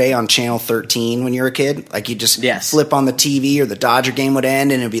Saturday on Channel 13 when you're a kid. Like, you just flip on the TV, or the Dodger game would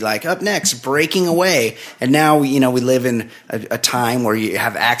end, and it'd be like, up next, Breaking Away. And now we live in a time where you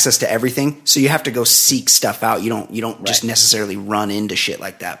have access to everything, so you have to go seek stuff out. You don't just necessarily run into shit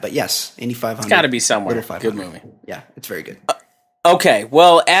like that. But yes, Indy 500. It's got to be somewhere. Good movie. Yeah, it's very good. Okay,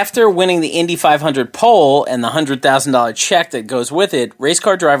 well, after winning the Indy 500 pole and the $100,000 check that goes with it, race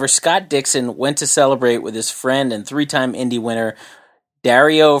car driver Scott Dixon went to celebrate with his friend and three-time Indy winner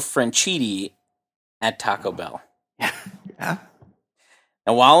Dario Franchitti at Taco Bell. Yeah.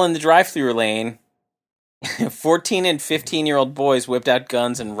 Now, while in the drive-thru lane, 14 and 15-year-old boys whipped out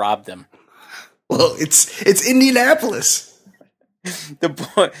guns and robbed them. Well, it's Indianapolis.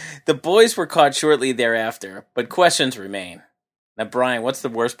 The boys were caught shortly thereafter, but questions remain. Now, Brian, what's the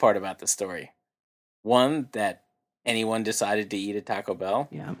worst part about the story? One, that anyone decided to eat at Taco Bell.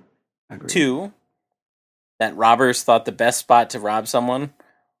 Yeah, agreed. Two, that robbers thought the best spot to rob someone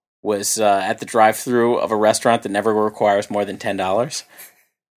was at the drive-thru of a restaurant that never requires more than $10.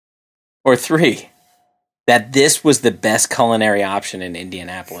 Or three, that this was the best culinary option in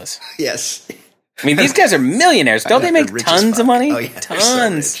Indianapolis. Yes. I mean, these guys are millionaires. Don't they make tons of money? Oh, yeah,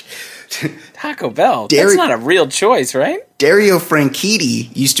 tons. Taco Bell. That's not a real choice, right? Dario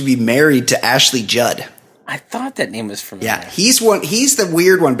Franchitti used to be married to Ashley Judd. I thought that name was familiar. Yeah, he's the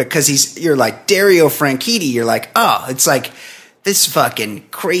weird one, because you're like Dario Franchitti. You're like, oh, it's like this fucking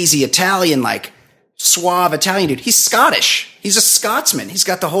crazy Italian, like suave Italian dude. He's Scottish. He's a Scotsman. He's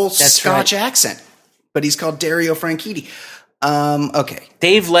got the whole Scotch accent, but he's called Dario Franchitti. Okay.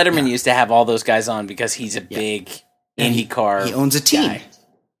 Dave Letterman used to have all those guys on because he's a big IndyCar. He owns a team. Guy.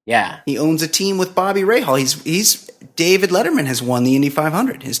 Yeah, he owns a team with Bobby Rahal. He's David Letterman has won the Indy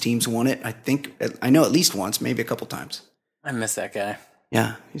 500. His team's won it. I know at least once, maybe a couple times. I miss that guy.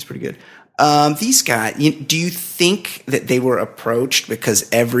 Yeah, he's pretty good. These guys, do you think that they were approached because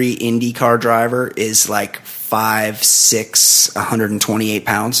every IndyCar driver is like 5'6", 128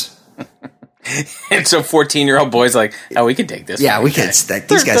 pounds? And so 14-year-old boys like, oh, we can take this. Yeah, we can. These guys,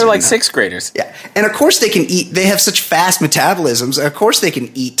 they're like sixth graders. Yeah, and of course they can eat. They have such fast metabolisms. Of course they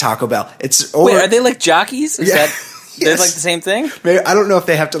can eat Taco Bell. Wait, are they like jockeys? Is that they're like the same thing? I don't know if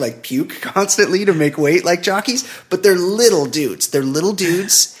they have to like puke constantly to make weight like jockeys, but they're little dudes.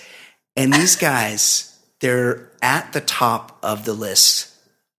 And these guys, they're at the top of the list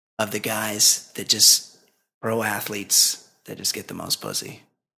of the guys that just pro athletes that just get the most pussy.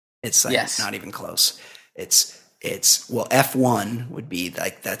 It's like not even close. It's F1 would be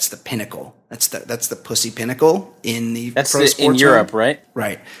like, that's the pinnacle. That's the pussy pinnacle in the pro sports in Europe, right?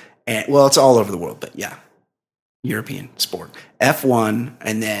 Right. And well, it's all over the world, but yeah, European sport. F1,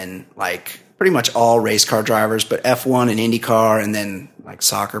 and then like pretty much all race car drivers, but F1 and IndyCar, and then like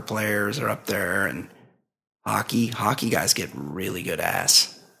soccer players are up there, and hockey guys get really good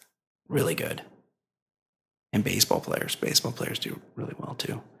ass, really good. And baseball players do really well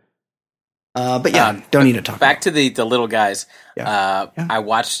too. But yeah, don't need to talk back to the little guys. Yeah. I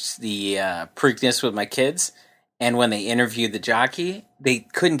watched the Preakness with my kids, and when they interviewed the jockey, they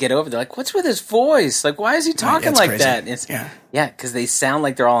couldn't get over. They're like, "What's with his voice? Like, why is he talking like crazy. that?" And because they sound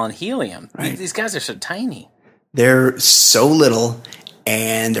like they're all on helium. Right. These guys are so tiny. They're so little,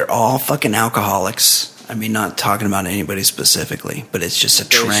 and they're all fucking alcoholics. I mean, not talking about anybody specifically, but it's just a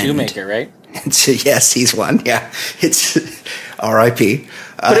trend. Shoemaker, right? Yes, he's one. Yeah, it's R.I.P.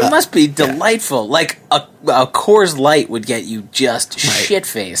 But it must be delightful. Like a Coors Light would get you just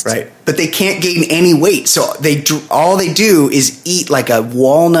shit-faced. Right, but they can't gain any weight, so all they do is eat like a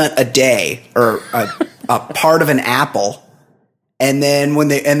walnut a day or a part of an apple. And then when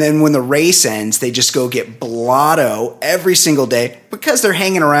the race ends, they just go get blotto every single day because they're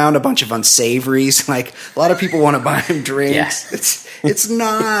hanging around a bunch of unsavories. Like a lot of people want to buy them drinks. Yeah. It's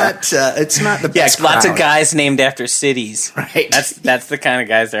not the best. Yeah, lots crowd. of guys named after cities. Right. That's the kind of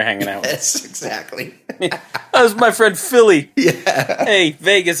guys they're hanging out with. Yes, exactly. That was my friend Philly. Yeah. Hey,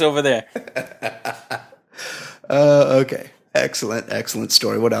 Vegas over there. Okay. Excellent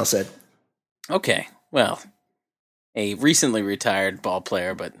story. What else, Ed? Okay. Well, a recently retired ball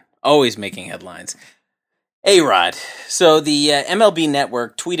player, but always making headlines. A-Rod. So the MLB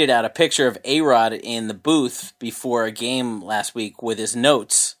Network tweeted out a picture of A-Rod in the booth before a game last week with his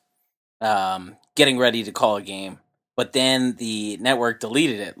notes, getting ready to call a game. But then the network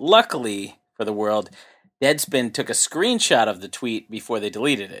deleted it. Luckily for the world, Deadspin took a screenshot of the tweet before they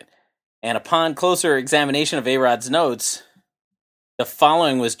deleted it. And upon closer examination of A-Rod's notes, the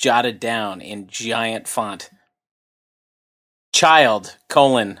following was jotted down in giant font. Child,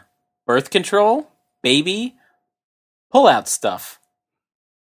 birth control, baby, pull out stuff.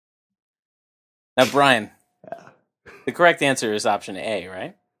 Now, Brian, the correct answer is option A,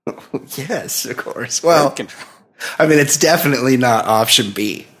 right? Yes, of course. Well, birth control. I mean, it's definitely not option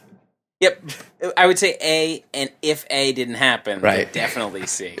B. Yep, I would say A, and if A didn't happen, right. Definitely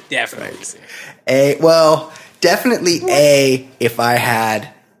C. Definitely right. C. A, well, definitely A if I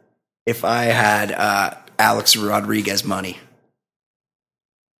had Alex Rodriguez money.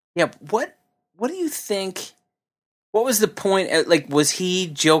 Yeah, what do you think? What was the point? Like, was he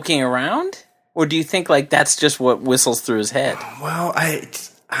joking around, or do you think like that's just what whistles through his head? Well, I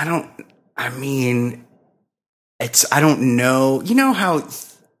don't. I mean, I don't know. You know how,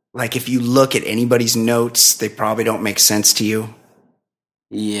 like, if you look at anybody's notes, they probably don't make sense to you.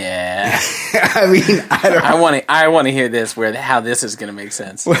 Yeah. I mean, I want to hear this how this is going to make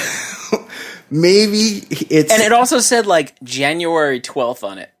sense. Maybe it's... And it also said, like, January 12th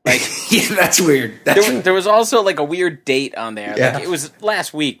on it. Like, yeah, that's weird. There was also, like, a weird date on there. Yeah. Like, it was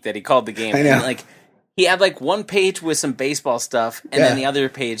last week that he called the game. I know. And, like, he had, like, one page with some baseball stuff, and then the other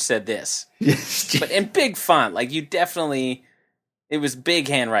page said this. But in big font. Like, you definitely... It was big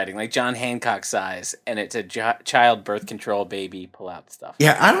handwriting, like John Hancock size, and it's a child, birth control, baby, pull out stuff.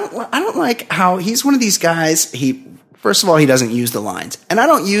 Yeah, I don't like how he's one of these guys. First of all, he doesn't use the lines, and I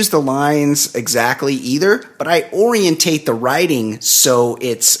don't use the lines exactly either. But I orientate the writing so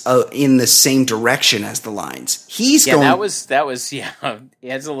it's in the same direction as the lines. That was He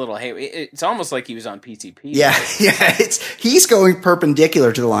has a little hate. It's almost like he was on PTP. Yeah. He's going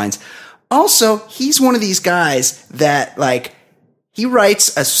perpendicular to the lines. Also, he's one of these guys that like. He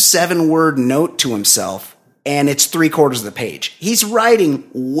writes a 7-word note to himself, and it's 3/4 of the page. He's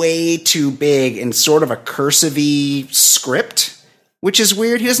writing way too big in sort of a cursive-y script, which is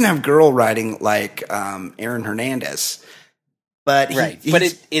weird. He doesn't have girl writing like Aaron Hernandez, but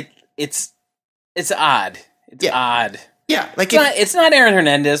it's odd. It's odd. Yeah, like it's not Aaron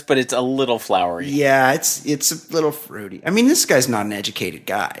Hernandez, but it's a little flowery. Yeah, it's a little fruity. I mean, this guy's not an educated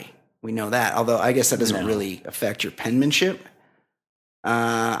guy. We know that. Although I guess that doesn't really affect your penmanship.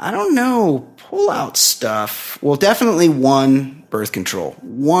 I don't know. Pull out stuff. Well, definitely 1, birth control.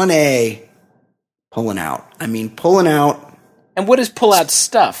 1A, pulling out. I mean, pulling out. And what is pull out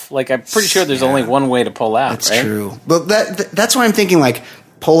stuff? Like, I'm pretty sure there's only one way to pull out. That's right? true. But that's why I'm thinking like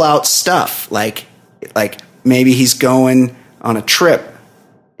pull out stuff. Like maybe he's going on a trip,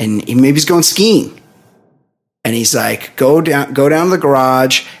 and maybe he's going skiing. And he's like, go down to the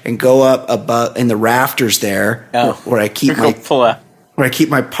garage and go up above in the rafters there, where I keep my pull out. Where I keep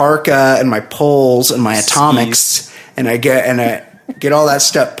my parka and my poles and my atomics, and I get all that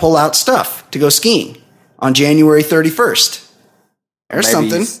stuff, pull out stuff to go skiing on January 31st. There's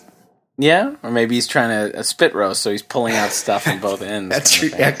something. Yeah, or maybe he's trying to spit roast, so he's pulling out stuff in both ends. That's true.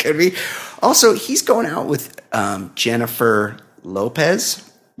 That could be. Also, he's going out with Jennifer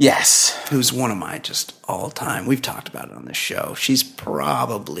Lopez. Yes. Who's one of my just all-time. We've talked about it on this show. She's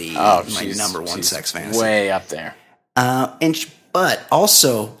probably my number one sex fantasy. Way up there. And But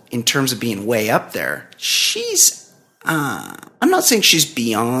also, in terms of being way up there, she's, I'm not saying she's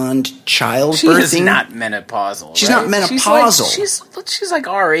beyond childbirthing. She is not menopausal. She's right? not menopausal. She's like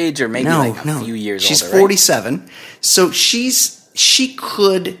our age or maybe a few years older. She's 47. Right? So she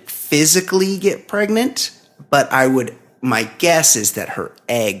could physically get pregnant, but my guess is that her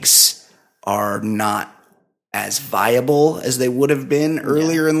eggs are not as viable as they would have been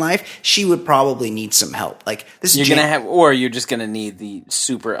earlier in life. She would probably need some help. Like this, or you're just gonna need the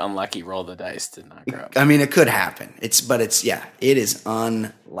super unlucky roll the dice to knock her up. I mean, it could happen. It is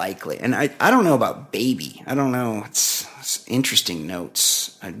unlikely. And I don't know about baby. I don't know. It's interesting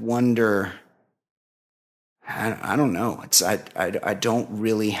notes. I wonder. I don't know. I don't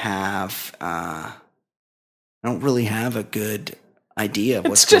really have. I don't really have a good idea of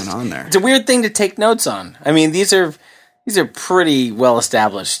what's going on there. It's a weird thing to take notes on. I mean, these are pretty well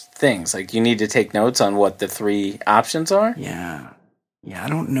established things. Like you need to take notes on what the 3 options are. Yeah. I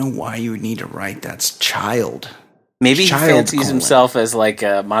don't know why you would need to write that's child. Maybe he fancies himself as like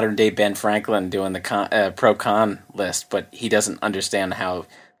a modern day Ben Franklin doing the pro con list, but he doesn't understand how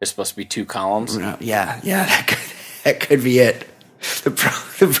there's supposed to be 2 columns. Yeah, that could be it. The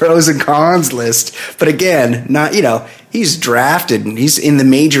pros and cons list. But again, not, he's drafted and he's in the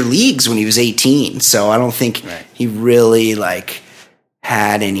major leagues when he was 18. So I don't think he really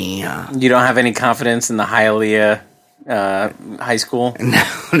had any. You don't have any confidence in the Hialeah high school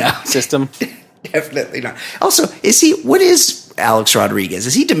system? Definitely not. Also, what is Alex Rodriguez?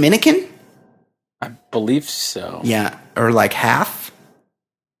 Is he Dominican? I believe so. Yeah. Or half?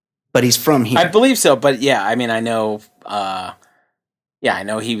 But he's from here. I believe so. But yeah, I mean, I know. I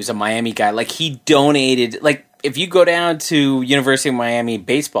know he was a Miami guy. Like he donated. Like if you go down to University of Miami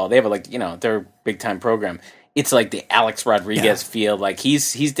baseball, they have their big time program. It's like the Alex Rodriguez field. Like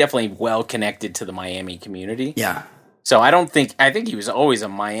he's definitely well connected to the Miami community. Yeah. So I think he was always a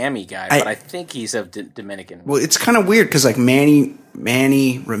Miami guy, but I think he's of Dominican. Well, it's kind of weird because Manny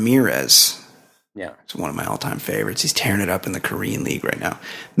Ramirez. Yeah, it's one of my all time favorites. He's tearing it up in the Korean League right now.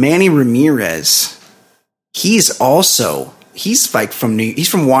 Manny Ramirez. He's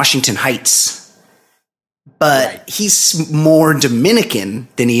from Washington Heights, but he's more Dominican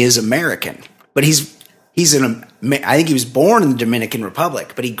than he is American. But I think he was born in the Dominican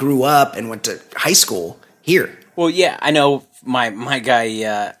Republic, but he grew up and went to high school here. Well, yeah, I know my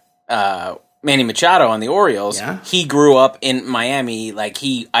guy Manny Machado on the Orioles. Yeah. He grew up in Miami,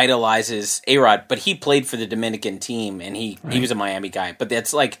 he idolizes A-Rod, but he played for the Dominican team, and he was a Miami guy. But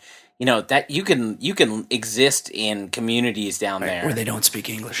that's that you can exist in communities down there where they don't speak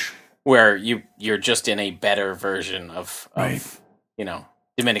English, where you're just in a better version of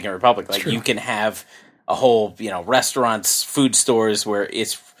Dominican Republic. You can have a whole restaurants, food stores where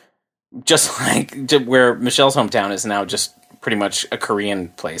it's just where Michelle's hometown is now just pretty much a Korean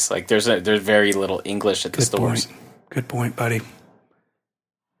place. There's very little English at the stores. Good point, buddy.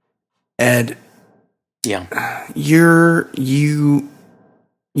 Ed. Yeah. You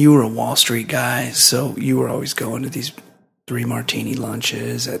were a Wall Street guy, so you were always going to these 3 martini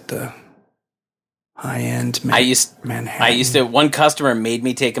lunches at the high end Manhattan. I used to. One customer made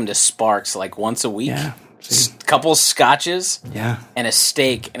me take him to Sparks once a week. Yeah, couple scotches. Yeah, and a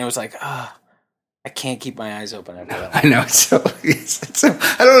steak, and it was I can't keep my eyes open after that. I know. So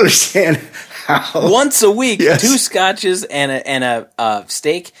I don't understand how once a week, 2 scotches and a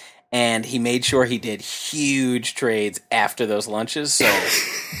steak. And he made sure he did huge trades after those lunches. So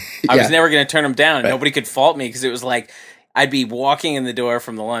I was never going to turn him down. And nobody could fault me because it was I'd be walking in the door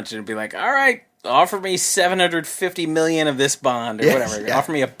from the lunch and it'd be all right, offer me $750 million of this bond or whatever. Yeah.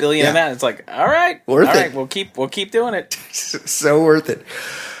 Offer me $1 billion of that. It's all right. Worth it. All right, we'll keep doing it. So worth it.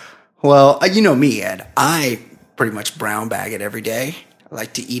 Well, you know me, Ed. I pretty much brown bag it every day. I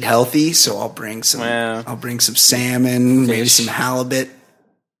like to eat healthy, so I'll bring some salmon, maybe some halibut.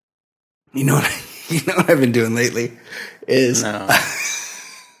 You know what I've been doing lately is I'll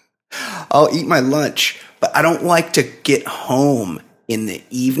eat my lunch, but I don't like to get home in the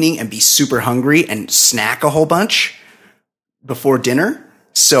evening and be super hungry and snack a whole bunch before dinner.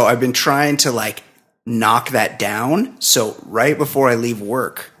 So I've been trying to knock that down. So right before I leave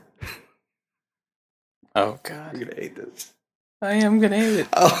work. Oh God. I'm going to hate this. I am going to hate it.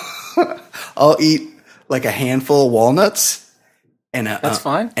 I'll eat a handful of walnuts. That's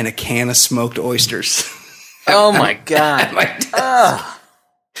fine. And a can of smoked oysters. Oh my God!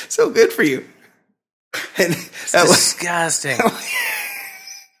 So good for you. And it's disgusting.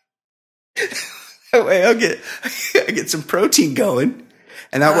 That way, I get some protein going,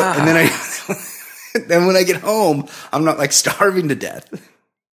 and that way, and then then when I get home, I'm not starving to death.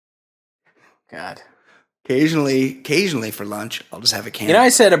 God. occasionally for lunch, I'll just have a can. You know, I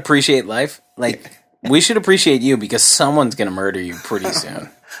said appreciate life. Like, we should appreciate you because someone's going to murder you pretty soon.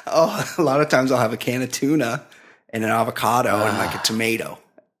 Oh, a lot of times I'll have a can of tuna and an avocado and like a tomato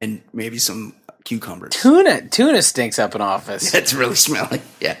and maybe some cucumbers. Tuna stinks up an office. It's really smelly.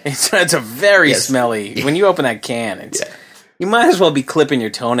 Yeah. It's a very smelly. Yeah. When you open that can, you might as well be clipping your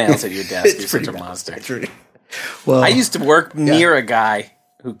toenails at your desk. You're such a monster. It's really, well, I used to work near a guy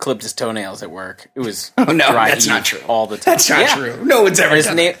who clipped his toenails at work. It was that's not true. All the time. That's not true. No one's ever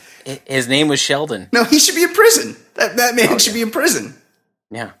done that. His name was Sheldon. No, he should be in prison. That man should be in prison.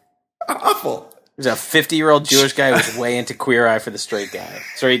 Yeah. Awful. There's a 50-year-old Jewish guy who was way into Queer Eye for the Straight Guy.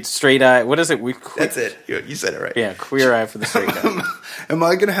 Straight Eye. What is it? That's it. You said it right. Yeah, Queer Eye for the Straight Guy. Am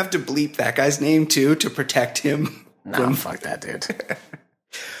I going to have to bleep that guy's name, too, to protect him? No, fuck that, dude.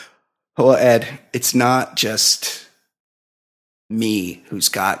 Well, Ed, it's not just me who's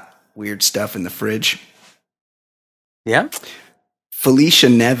got weird stuff in the fridge. Yeah? Felicia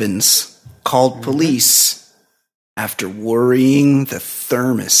Nevins called police after worrying the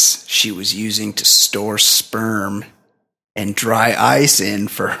thermos she was using to store sperm and dry ice in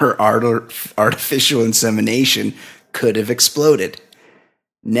for her artificial insemination could have exploded.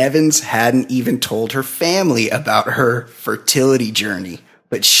 Nevins hadn't even told her family about her fertility journey,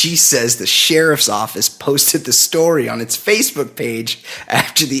 but she says the sheriff's office posted the story on its Facebook page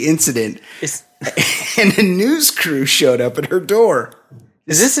after the incident, and a news crew showed up at her door.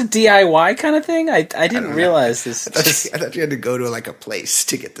 Is this a DIY kind of thing? I didn't realize this. I thought you had to go to like a place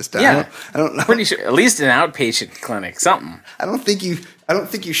to get this done. Yeah, I don't know. Pretty sure, at least an outpatient clinic, something. I don't think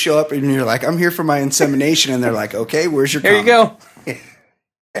you show up and you're like, I'm here for my insemination, and they're like, okay, where's your? Here you go.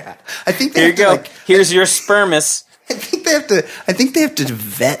 Yeah, I think here you go. Here's your spermus. I think they have to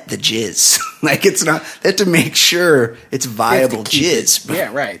vet the jizz. Like it's not. They have to make sure it's viable jizz.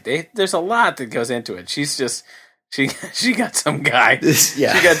 Yeah, right. There's a lot that goes into it. She's just. She got some guy. She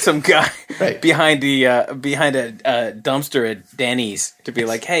got some guy behind a dumpster at Denny's to be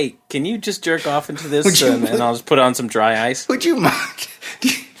like, hey, can you just jerk off into this and I'll just put on some dry ice? Would you mind? Do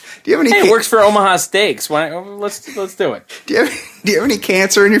you have any? Hey, it works for Omaha Steaks. Why? Let's do it. Do you have any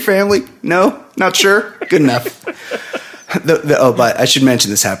cancer in your family? No, not sure. Good enough. But I should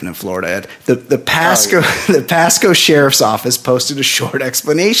mention this happened in Florida, Ed. The Pasco Sheriff's Office posted a short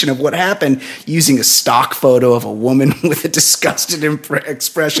explanation of what happened using a stock photo of a woman with a disgusted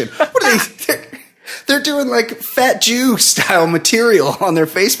expression. What are they? They're doing like Fat Jew style material on their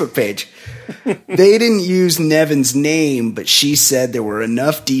Facebook page. They didn't use Nevin's name, but she said there were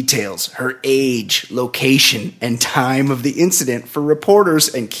enough details, her age, location, and time of the incident for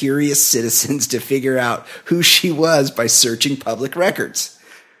reporters and curious citizens to figure out who she was by searching public records.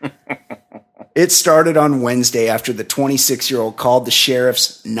 It started on Wednesday after the 26-year-old called the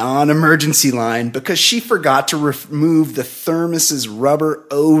sheriff's non-emergency line because she forgot to remove the thermos's rubber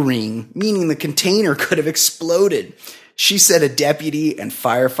O-ring, meaning the container could have exploded. She said a deputy and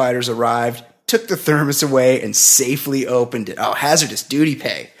firefighters arrived, took the thermos away, and safely opened it. Oh, hazardous duty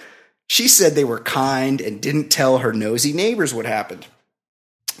pay. She said they were kind and didn't tell her nosy neighbors what happened.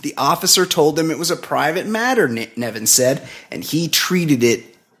 The officer told them it was a private matter, Nevin said, and he treated it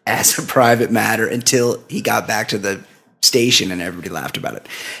as a private matter until he got back to the station and everybody laughed about it.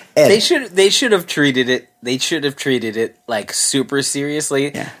 Ed, they should have treated it. They should have treated it like super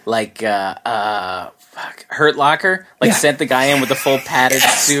seriously, like Hurt Locker, like sent the guy in with the full padded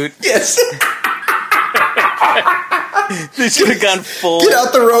suit. Yes. They should have gone full. Get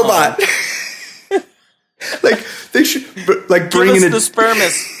out the robot. Like they should bring in the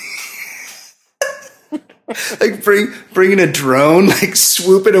spermus. Like bring in a drone, like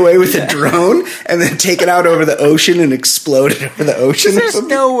swoop it away with a drone, and then take it out over the ocean and explode it over the ocean. There's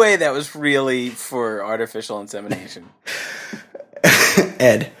no way that was really for artificial insemination.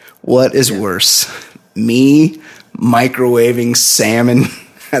 Ed, what is worse? Me microwaving salmon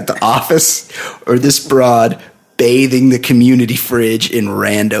at the office, or this broad bathing the community fridge in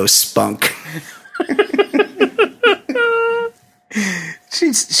rando spunk?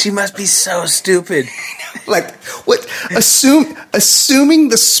 She must be so stupid. Like what? Assuming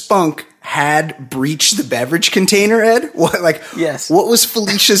the spunk had breached the beverage container, Ed. What? Like yes. What was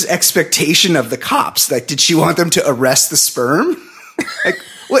Felicia's expectation of the cops? Like, did she want them to arrest the sperm? Like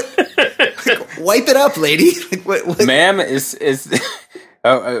what? Like, wipe it up, lady. Like what? Ma'am, is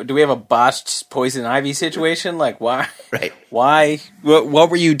do we have a botched poison ivy situation? Like why? Right. Why?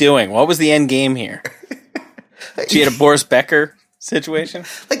 What were you doing? What was the end game here? She had a Boris Becker situation.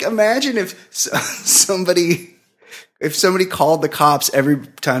 Like imagine if somebody if somebody called the cops every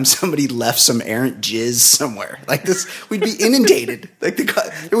time somebody left some errant jizz somewhere like this, we'd be inundated. Like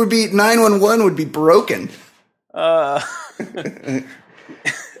it would be 911 would be broken. That's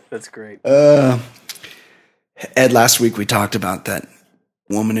great. Ed, last week we talked about that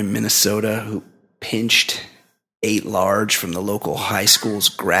woman in Minnesota who pinched 8 large from the local high school's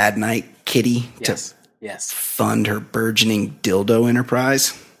grad night kitty to fund her burgeoning dildo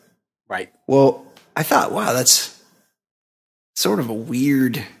enterprise. Right. Well, I thought, wow, that's sort of a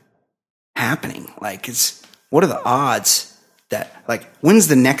weird happening. Like, what are the odds that, like, when's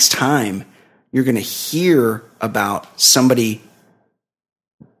the next time you're going to hear about somebody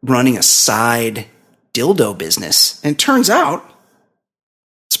running a side dildo business? And it turns out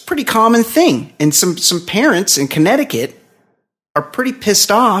it's a pretty common thing. And some parents in Connecticut are pretty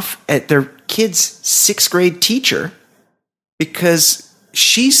pissed off at their kid's 6th grade teacher because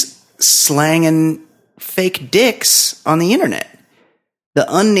she's slanging fake dicks on the internet. The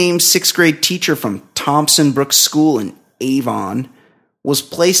unnamed 6th grade teacher from Thompson Brook School in Avon was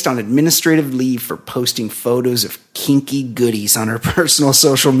placed on administrative leave for posting photos of kinky goodies on her personal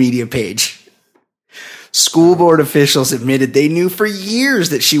social media page. School board officials admitted they knew for years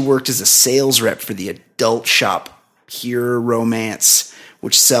that she worked as a sales rep for the adult shop Pure Romance,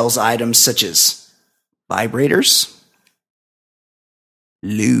 which sells items such as vibrators,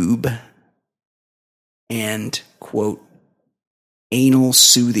 lube, and, quote, anal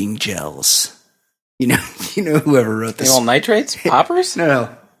soothing gels. You know whoever wrote this. Anal nitrates? Poppers?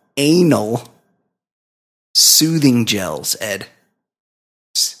 No. Anal soothing gels, Ed.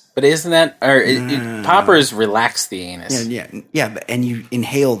 But isn't that, or poppers relax the anus? Yeah. And you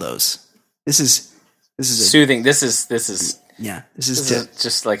inhale those. This is soothing. This is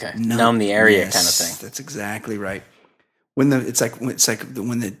just like a numb the area kind of thing. That's exactly right. It's like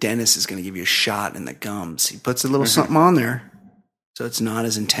when the dentist is going to give you a shot in the gums, he puts a little something on there, so it's not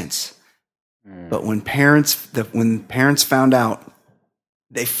as intense. But when parents found out,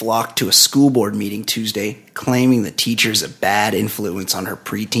 they flocked to a school board meeting Tuesday, claiming the teacher's a bad influence on her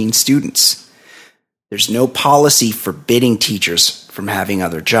preteen students. There's no policy forbidding teachers from having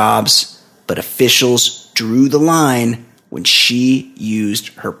other jobs, but officials drew the line when she used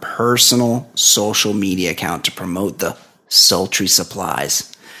her personal social media account to promote the sultry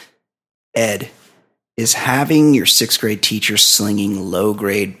supplies. Ed, is having your 6th grade teacher slinging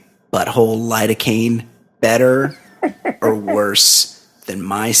low-grade butthole lidocaine better or worse than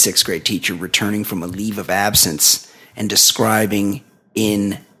my 6th grade teacher returning from a leave of absence and describing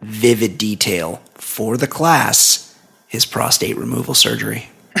in vivid detail for the class his prostate removal surgery?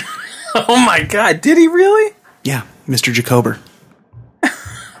 Oh my God, did he really? Yeah, Mr. Jacober.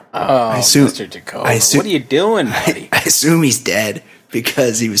 Mr. Jacober. What are you doing, buddy? I assume he's dead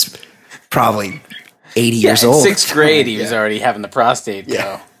because he was probably 80 years old. In 6th grade, he was already having the prostate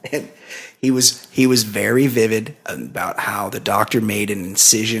go. And he was very vivid about how the doctor made an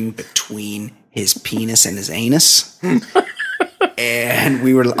incision between his penis and his anus. And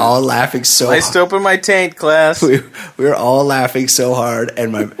we were all laughing so hard. Sliced open my taint, class. We were all laughing so hard,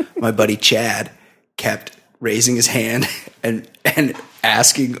 and my buddy Chad kept raising his hand and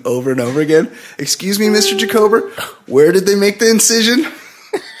asking over and over again, "Excuse me, Mr. Jacober, where did they make the incision?"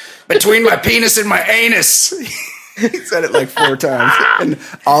 "Between my penis and my anus." He said it like 4 times, and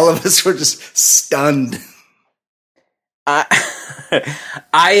all of us were just stunned. I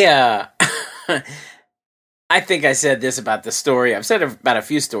think I said this about the story. I've said about a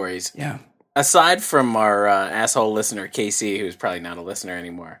few stories. Yeah. Aside from our asshole listener, Casey, who's probably not a listener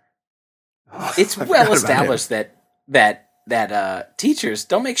anymore, it's well established that teachers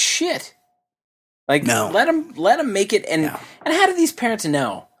don't make shit. Like, no. let them make it. And how do these parents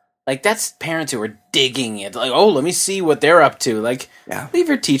know? Like, that's parents who are digging it. Like, oh, let me see what they're up to. Like, leave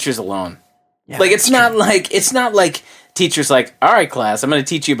your teachers alone. Yeah, like, it's not like teachers like, all right, class, I'm going to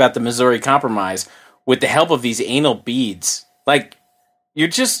teach you about the Missouri Compromise with the help of these anal beads. Like, you're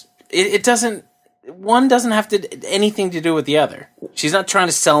just, it doesn't, one doesn't have anything to do with the other. She's not trying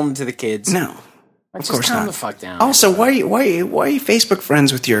to sell them to the kids. No, of course calm not. The fuck down. Also, why are you Facebook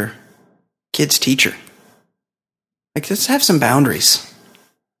friends with your kid's teacher? Like, let's have some boundaries.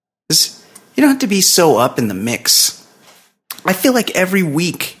 You don't have to be so up in the mix. I feel like every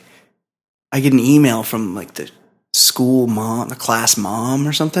week I get an email from like the school mom, the class mom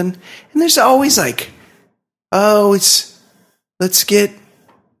or something, and there's always like, let's get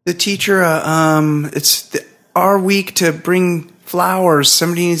the teacher it's our week to bring flowers.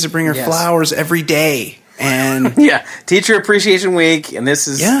 Somebody needs to bring her flowers every day. And Teacher Appreciation Week, and this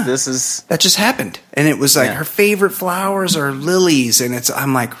is that just happened, and it was like her favorite flowers are lilies, and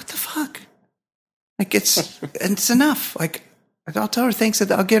I'm like, what the fuck? Like it's enough. Like I'll tell her thanks.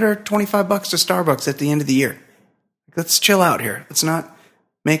 I'll get her $25 to Starbucks at the end of the year. Let's chill out here. Let's not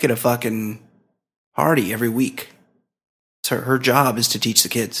make it a fucking party every week. So her job is to teach the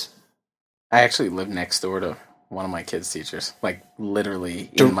kids. I actually live next door to one of my kids' teachers, like literally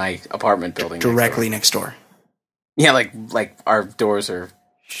in my apartment building, directly next door. Yeah, like our doors are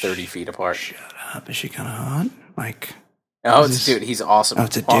 30 feet apart. Shut up! Is she kind of hot? Like, oh, it's a dude. He's awesome. Oh,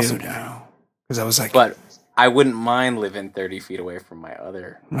 it's a awesome dude. Now, because I was like, but I wouldn't mind living 30 feet away from my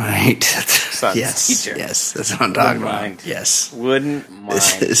other son's teacher. Yes, that's what I'm talking about. Mind. Yes, wouldn't mind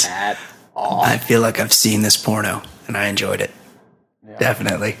at all. I feel like I've seen this porno and I enjoyed it. Yeah.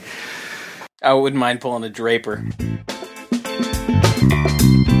 Definitely. I wouldn't mind pulling a Draper.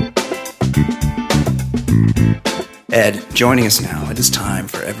 Ed, joining us now, it is time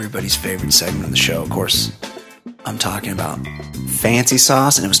for everybody's favorite segment of the show. Of course, I'm talking about Fancy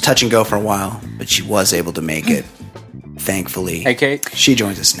Sauce, and it was touch and go for a while, but she was able to make it. Thankfully. Hey, Kate. She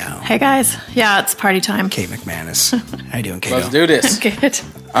joins us now. Hey, guys. Yeah, it's party time. Kate McManus. How you doing, Kate? Let's do this. Good.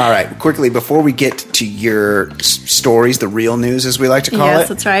 All right. Quickly, before we get to your stories, the real news, as we like to call it. Yes,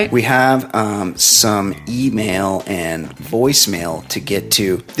 that's right. We have some email and voicemail to get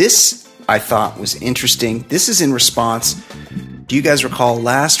to. This, I thought, was interesting. This is in response. Do you guys recall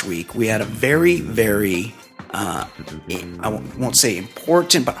last week we had a very, very... I won't say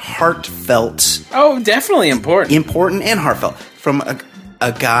important, but heartfelt. Oh, definitely important. Important and heartfelt. From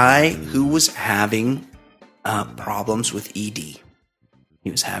a guy who was having problems with ED.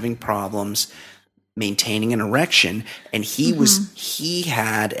 He was having problems maintaining an erection, and he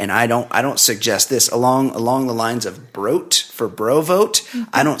had, and I don't suggest this, along the lines of brote for bro vote.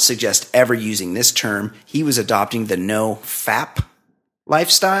 I don't suggest ever using this term. He was adopting the no fap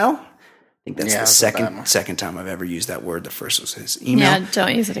lifestyle. I think that's the second time I've ever used that word. The first was his email. Yeah,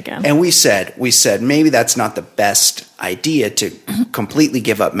 don't use it again. And we said maybe that's not the best idea to completely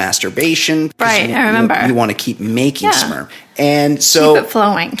give up masturbation. Right, I remember. You want to keep making sperm. And so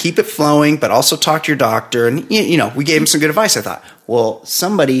keep it flowing, but also talk to your doctor. And we gave him some good advice. I thought, well,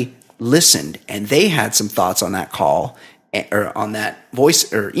 somebody listened and they had some thoughts on that call or on that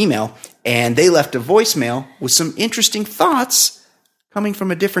voice or email, and they left a voicemail with some interesting thoughts coming from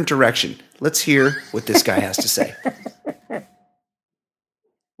a different direction. Let's hear what this guy has to say.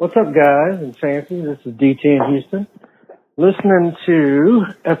 What's up, guys and Fancy? This is DT in Houston. Listening to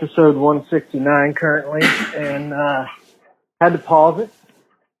episode 169 currently, and had to pause it.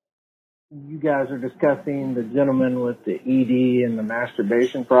 You guys are discussing the gentleman with the ED and the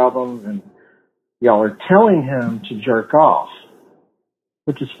masturbation problems, and y'all are telling him to jerk off,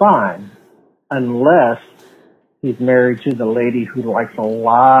 which is fine, unless he's married to the lady who likes a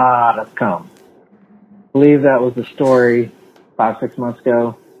lot of cum. I believe that was the story 5-6 months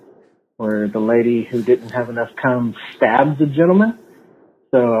ago where the lady who didn't have enough cum stabbed the gentleman.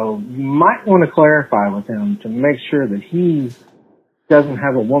 So you might want to clarify with him to make sure that he doesn't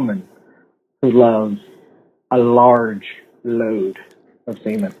have a woman who loves a large load of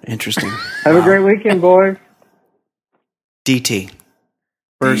semen. Interesting. Have a great weekend, boys. DT.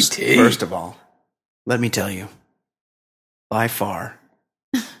 First of all, let me tell you, by far,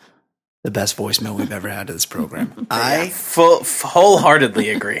 the best voicemail we've ever had to this program. I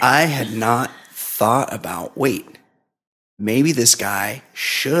wholeheartedly agree. I had not thought about, maybe this guy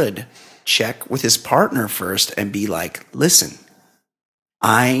should check with his partner first and be like, listen,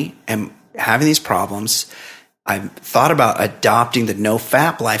 I am having these problems. I've thought about adopting the no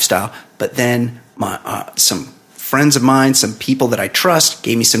fap lifestyle, but then some friends of mine, some people that I trust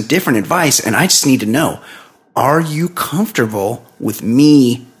gave me some different advice, and I just need to know, are you comfortable with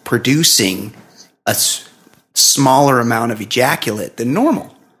me producing a smaller amount of ejaculate than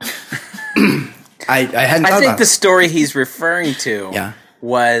normal? I hadn't thought I think about the story he's referring to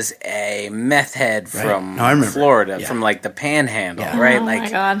was a meth head from Florida, from like the Panhandle, right? Oh like, my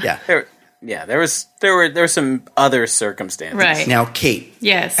God. There were some other circumstances. Right. Now, Kate.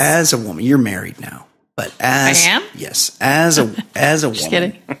 Yes. As a woman, you're married now, but I am? Yes, as a woman,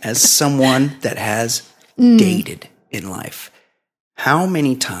 kidding. as someone that has dated in life, how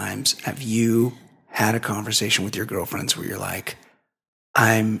many times have you had a conversation with your girlfriends where you're like,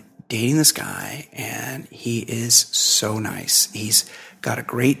 I'm dating this guy and he is so nice. He's got a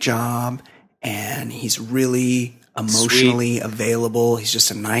great job and he's really emotionally available. He's just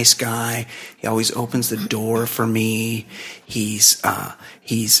a nice guy. He always opens the door for me. He's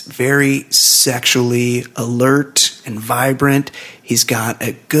very sexually alert and vibrant. He's got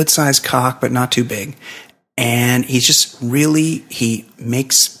a good sized cock, but not too big. And he's just really,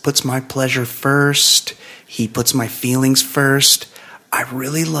 puts my pleasure first. He puts my feelings first. I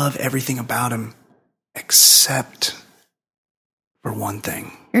really love everything about him. except for one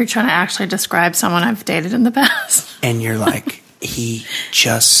thing. You're trying to actually describe someone I've dated in the past. And you're like, he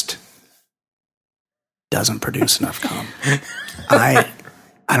just doesn't produce enough cum.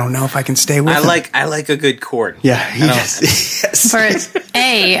 I don't know if I can stay with him. I like a good court. Yeah, he does. Yes.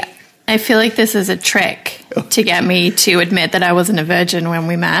 I feel like this is a trick to get me to admit that I wasn't a virgin when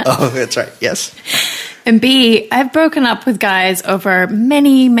we met. Oh, that's right. Yes. And B, I've broken up with guys over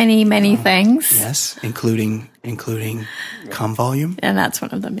many, many, many things. Yes, including cum volume. And that's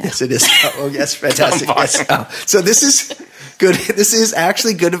one of them, yeah. Yes, it is. Oh, yes, fantastic. Yes. Oh, so this is good. This is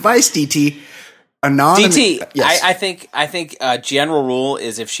actually good advice, DT. Anonymous. DT, yes. I think general rule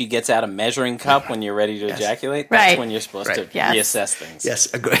is if she gets out a measuring cup when you're ready to ejaculate, that's when you're supposed to reassess things. Yes.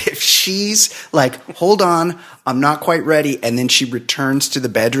 If she's like, hold on, I'm not quite ready, and then she returns to the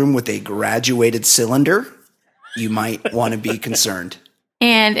bedroom with a graduated cylinder, you might want to be concerned.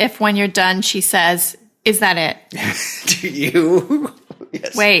 And if when you're done, she says, is that it? Do you?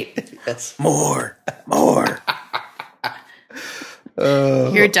 Yes. Wait. Yes. More.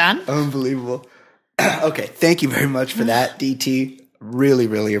 You're done? Unbelievable. Okay, thank you very much for that, DT. Really,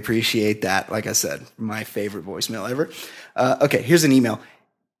 really appreciate that. Like I said, my favorite voicemail ever. Okay, here's an email.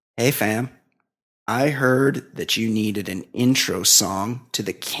 Hey, fam. I heard that you needed an intro song to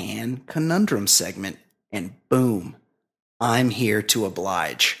the Can Conundrum segment, and boom, I'm here to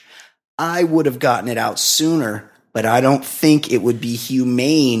oblige. I would have gotten it out sooner, but I don't think it would be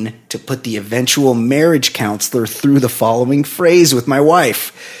humane to put the eventual marriage counselor through the following phrase with my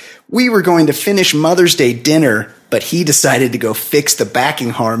wife. We were going to finish Mother's Day dinner, but he decided to go fix the backing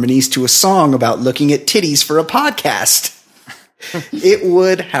harmonies to a song about looking at titties for a podcast. It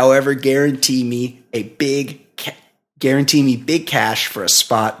would, however, guarantee me big cash for a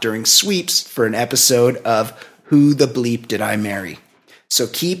spot during sweeps for an episode of Who the Bleep Did I Marry? So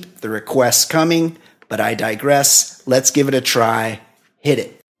keep the requests coming, but I digress. Let's give it a try. Hit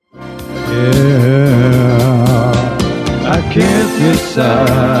it. Yeah. I can't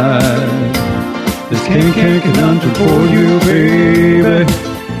decide. This can't conundrum for you, baby.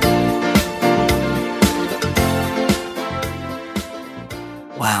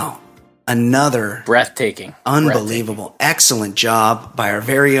 Wow. Another breathtaking. Unbelievable. Excellent job by our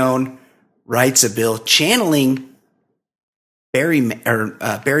very own Writes a Bill channeling Barry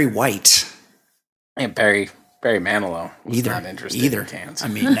White. And Barry Manilow. Not interested in cans. I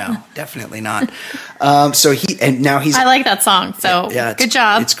mean, no, definitely not. So he's. I like that song. So good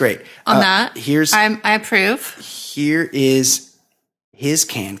job. It's great on that. I approve. Here is his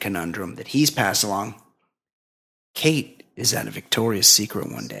can conundrum that he's passed along. Kate is at a Victoria's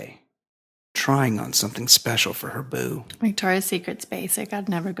Secret one day, trying on something special for her boo. Victoria's Secret's basic. I'd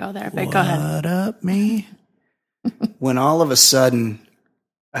never go there, but go ahead. What up, me? When all of a sudden,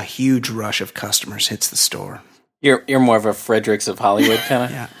 a huge rush of customers hits the store. You're more of a Fredericks of Hollywood kind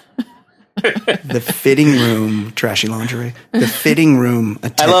of? Yeah. The fitting room, trashy lingerie. The fitting room.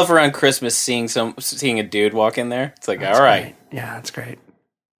 I love around Christmas seeing a dude walk in there. It's like, that's all right. Great. Yeah, that's great.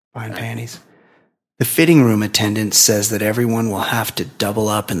 Fine panties. The fitting room attendant says that everyone will have to double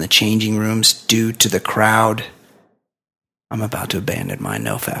up in the changing rooms due to the crowd. I'm about to abandon my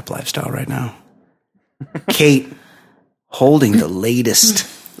no-fap lifestyle right now. Kate, holding the latest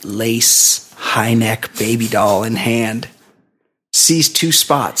lace high-neck baby doll in hand, sees two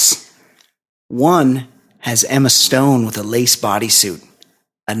spots. One has Emma Stone with a lace bodysuit.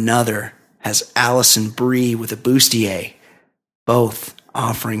 Another has Alison Brie with a bustier, both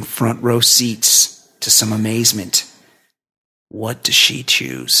offering front row seats to some amazement. What does she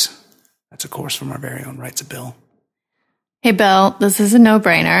choose? That's, of course, from our very own Writes a Bill. Hey, Bill, this is a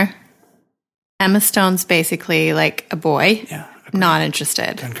no-brainer. Emma Stone's basically like a boy. Yeah. Not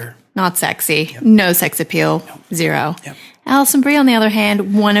interested. Concur. Not sexy. Yep. No sex appeal. Nope. Zero. Yep. Alison Brie, on the other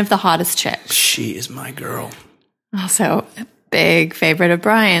hand, one of the hottest chicks. She is my girl. Also, a big favorite of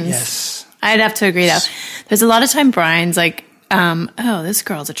Brian's. Yes. I'd have to agree, though. There's a lot of time Brian's like, oh, this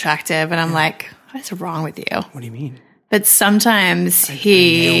girl's attractive. And I'm like, what is wrong with you? What do you mean? But sometimes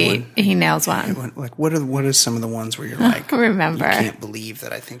he nails one. Like, what are some of the ones where you're like, remember? You can't believe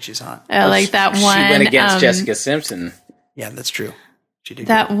that I think she's hot. Like that one. She went against Jessica Simpson. Yeah, that's true. She did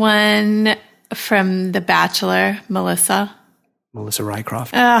that one from The Bachelor, Melissa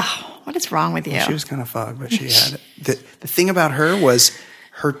Rycroft. What is wrong with you? Well, she was kind of fogged, but she had it. The thing about her was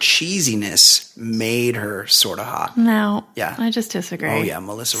her cheesiness made her sort of hot. No. Yeah. I just disagree. Oh, yeah.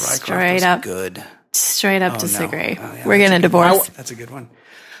 Melissa Rycroft was good. Straight up disagree. No. Oh, yeah, we're getting a divorce. That's a good one.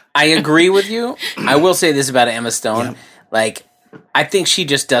 I agree with you. I will say this about Emma Stone. Yeah. Like, I think she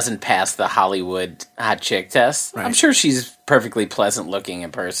just doesn't pass the Hollywood hot chick test. Right. I'm sure she's perfectly pleasant looking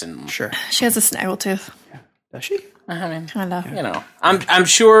in person. Sure. She has a snaggletooth. Does she? I mean, Kind of. you know, I'm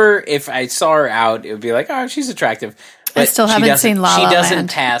sure if I saw her out, it would be like, oh, she's attractive. But I still she haven't doesn't- seen La She La doesn't Land.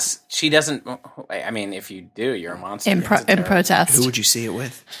 pass. She doesn't. I mean, if you do, you're a monster. In protest. Who would you see it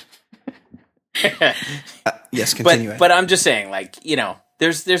with? Yes, continue. But I'm just saying, like, you know,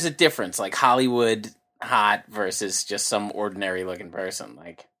 there's a difference, like Hollywood hot versus just some ordinary looking person.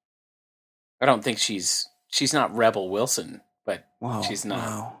 Like, I don't think she's not Rebel Wilson, but Wow, she's not.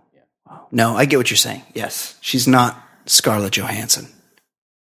 wow. Yeah. Wow. No, I get what you're saying. Yes, she's not Scarlett Johansson.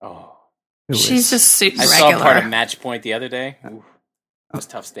 Oh, Who She's is- just super I regular. saw part of Match Point the other day. Ooh, it was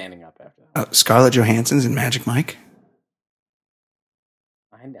tough standing up after that. Scarlett Johansson's in Magic Mike.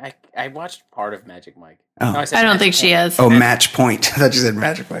 I watched part of Magic Mike. Oh. No, said I don't Match think she Point. is. Oh, Match Point. I thought you said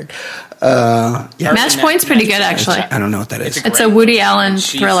Magic Mike. Yeah, Match Point's pretty good, actually. I don't know what that is. It's a Woody Allen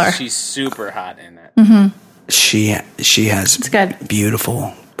thriller. She's super hot in that. She has good.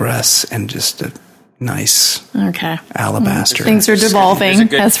 beautiful breasts and just a nice Okay. alabaster. Things are devolving, There's a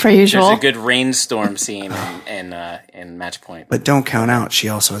good- as per usual. There's a good rainstorm scene in Match Point. But don't count out, she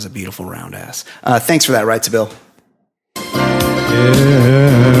also has a beautiful round ass. Thanks for that, right to Bill.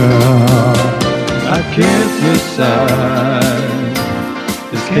 Yeah, I can't decide.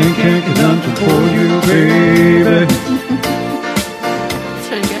 This can't get done for you, baby. It's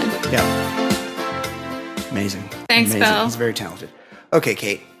pretty good. Yeah. Amazing. Thanks, Amazing. Bill. He's very talented. Okay,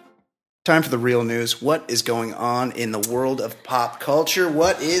 Kate. Time for the real news. What is going on in the world of pop culture?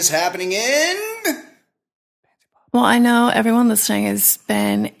 What is happening in... Well, I know everyone listening has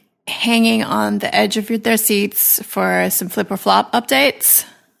been hanging on the edge of their seats for some flip or flop updates.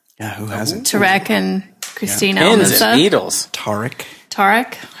 Yeah, who hasn't? Tarek and Christina Pins Almusa. and needles. Tarek.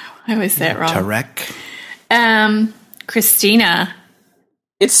 Tarek? I always say it wrong. Tarek. Christina.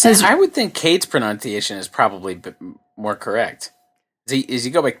 I would think Kate's pronunciation is probably more correct. Is he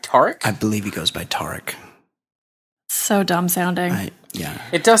go by Tarek? I believe he goes by Tarek. So dumb sounding. Yeah.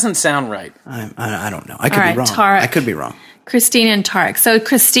 It doesn't sound right. I don't know. I could All be right, wrong. Tarek. I could be wrong. Christina and Tarek. So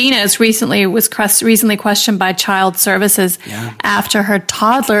Christina was recently questioned by Child Services after her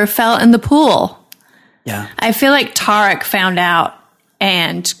toddler fell in the pool. Yeah. I feel like Tarek found out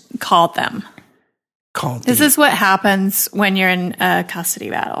and called them. This is what happens when you're in a custody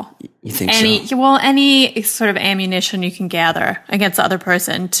battle. You think so? Well, any sort of ammunition you can gather against the other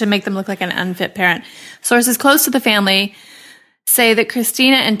person to make them look like an unfit parent. Sources close to the family say that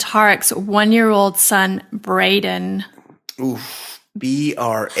Christina and Tarek's 1-year-old son, Braden... Oof. Brayden.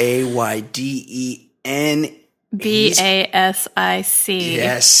 BASIC.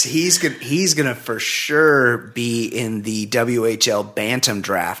 Yes, he's gonna for sure be in the WHL Bantam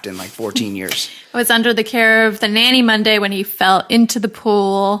draft in like 14 years. Was under the care of the nanny Monday when he fell into the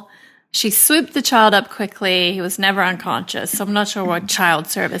pool. She swooped the child up quickly. He was never unconscious. So I'm not sure what Child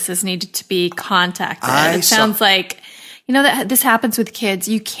Services needed to be contacted. It sounds like, you know, that this happens with kids.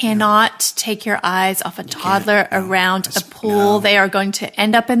 You cannot take your eyes off a toddler around a pool. No. They are going to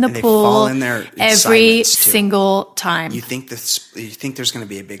end up in the They pool fall in there in every silence, too. single time. You think there's going to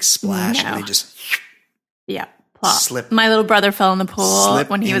be a big splash, No. and they just Yeah. Plop. Slip. My little brother fell in the pool Slip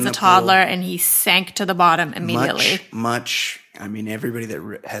when he in was a the toddler pool. and he sank to the bottom immediately. much. I mean, everybody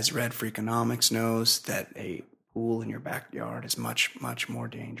that has read Freakonomics knows that a pool in your backyard is much, much more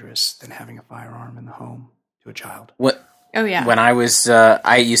dangerous than having a firearm in the home to a child. What? Oh, yeah. When I was,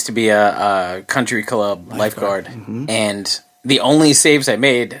 I used to be a country club lifeguard, Mm-hmm. and the only saves I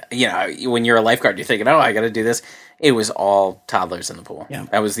made, you know, when you're a lifeguard, you're thinking, "Oh, I got to do this." It was all toddlers in the pool. Yeah.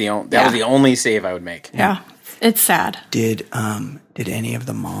 That was the only save I would make. Yeah. It's sad. Did any of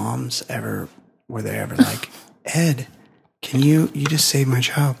the moms were they ever like, Ed, can you just saved my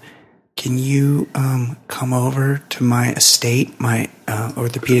child? Can you come over to my estate? My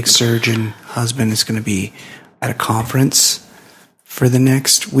orthopedic surgeon husband is going to be at a conference for the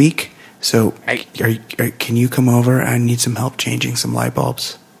next week. So can you come over? I need some help changing some light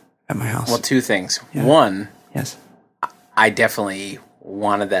bulbs at my house. Well, two things. Yeah. One, Yes. I definitely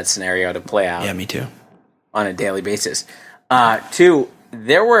wanted that scenario to play out. Yeah, me too. On a daily basis. Two,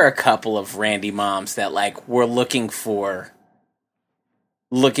 there were a couple of Randy moms that like were looking for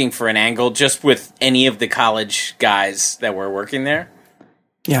an angle just with any of the college guys that were working there.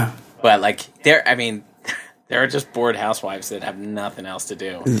 Yeah. But like there are just bored housewives that have nothing else to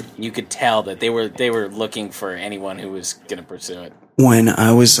do. You could tell that they were looking for anyone who was going to pursue it. When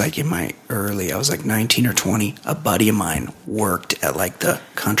I was like I was like 19 or 20, a buddy of mine worked at like the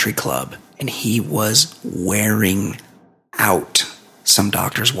country club, and he was wearing out some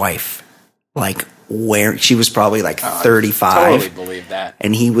doctor's wife, like she was probably like 35. I totally believe that.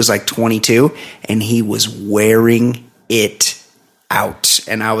 And he was like 22, and he was wearing it out.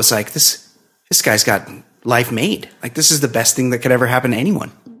 And I was like, this guy's got life made. Like, this is the best thing that could ever happen to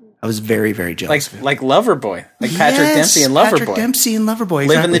anyone. I was very, very jealous of him. Like Loverboy. Like Patrick Dempsey and Loverboy. Patrick Dempsey and Loverboy.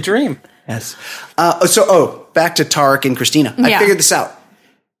 Exactly. Living the dream. Yes. Back to Tarek and Christina. I figured this out.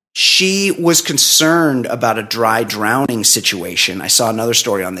 She was concerned about a dry drowning situation. I saw another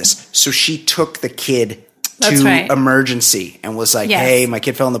story on this. So she took the kid to emergency and was like, hey, my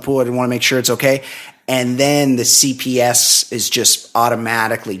kid fell in the pool. I didn't want to make sure it's okay. And then the CPS is just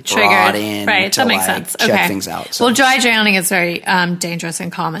automatically brought in to that makes sense. Check things out. So. Well, dry drowning is very dangerous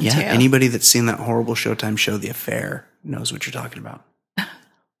and common too. Anybody that's seen that horrible Showtime show, The Affair, knows what you're talking about.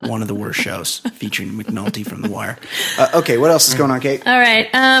 One of the worst shows featuring McNulty from The Wire. Okay, what else is going on, Kate? All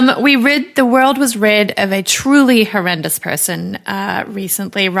right. The world was rid of a truly horrendous person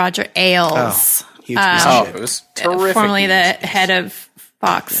recently, Roger Ailes. Huge piece of shit. It was terrific. Formerly the head of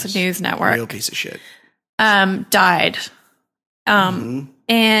Fox News Network. Real piece of shit. Died.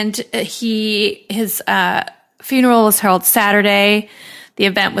 And his funeral was held Saturday. The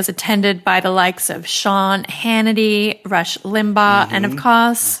event was attended by the likes of Sean Hannity, Rush Limbaugh, and of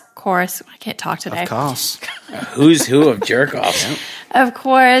course, I can't talk today. Of course. Who's who of jerk-offs. Of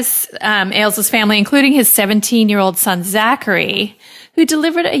course, Ailes' family, including his 17-year-old son, Zachary, who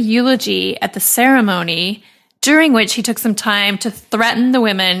delivered a eulogy at the ceremony, during which he took some time to threaten the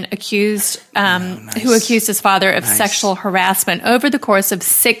women who accused his father of sexual harassment over the course of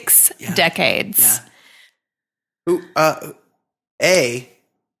 6 decades.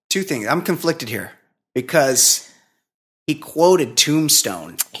 Two things. I'm conflicted here because he quoted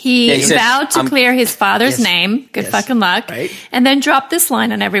Tombstone. He vowed to clear his father's name. Good fucking luck. Right. And then dropped this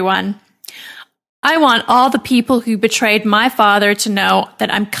line on everyone. I want all the people who betrayed my father to know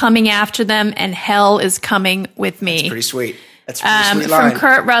that I'm coming after them and hell is coming with me. That's pretty sweet. That's a pretty sweet line. From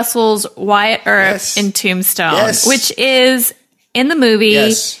Kurt Russell's Wyatt Earp in Tombstone, which is, in the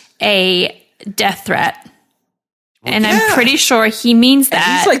movie, a death threat. Well, and I'm pretty sure he means that.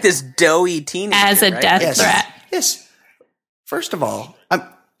 And he's like this doughy teenager as a death threat. Yes. First of all,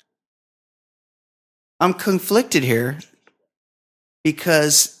 I'm conflicted here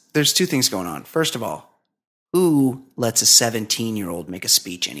because there's two things going on. First of all, who lets a 17-year-old make a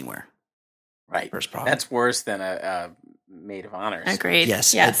speech anywhere? Right. First problem. That's worse than a maid of honors. Agreed.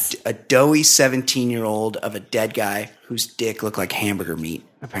 Yes. A doughy 17-year-old of a dead guy whose dick looked like hamburger meat,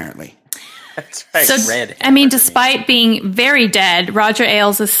 apparently. That's right. So, despite being very dead, Roger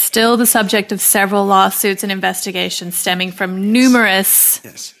Ailes is still the subject of several lawsuits and investigations stemming from numerous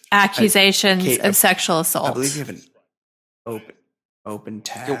accusations of sexual assault. I believe you have an open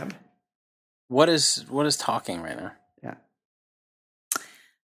tab. What is talking right now? Yeah.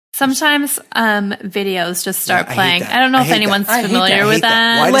 Sometimes videos just start playing. I don't know if anyone's familiar with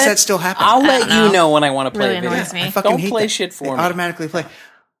that. Why does that still happen? I'll let you know when I want to play really a video. Me. Don't play shit for me. Automatically play.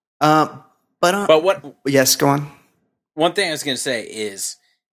 But what? Yes, go on. One thing I was going to say is,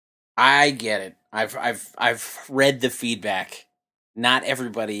 I get it. I've read the feedback. Not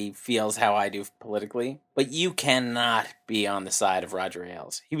everybody feels how I do politically, but you cannot be on the side of Roger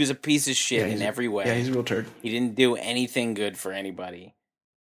Ailes. He was a piece of shit in every way. Yeah, he's a real turd. He didn't do anything good for anybody.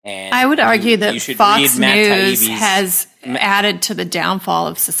 And I would argue that Fox News has added to the downfall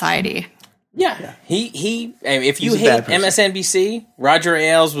of society. Yeah. He if you hate MSNBC, Roger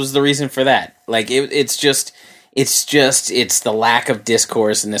Ailes was the reason for that. Like it's the lack of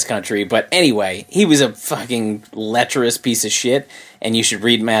discourse in this country. But anyway, he was a fucking lecherous piece of shit, and you should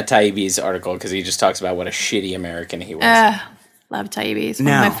read Matt Taibbi's article because he just talks about what a shitty American he was. Love Taibbi. He's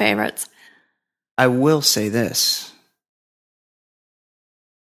one of my favorites. I will say this.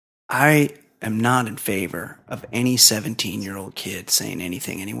 I am not in favor of any 17-year-old kid saying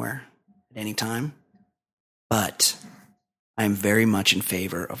anything anywhere at any time, but I'm very much in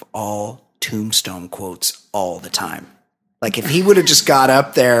favor of all Tombstone quotes all the time. Like if he would have just got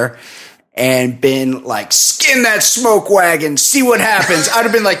up there and been like, skin that smoke wagon, see what happens, I'd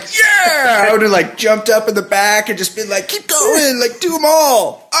have been like, yeah! I would have like jumped up in the back and just been like, keep going, like do them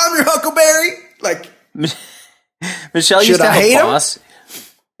all. I'm your Huckleberry. Like, Michelle used to have a boss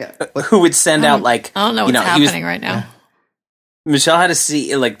who would send out like, I don't know what's happening right now. Michelle had the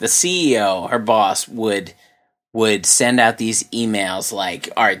CEO, her boss would send out these emails like,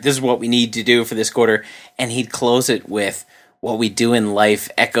 all right, this is what we need to do for this quarter. And he'd close it with, what we do in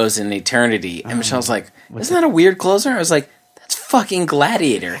life echoes in eternity. And Michelle's like, isn't that a weird closer? I was like, that's fucking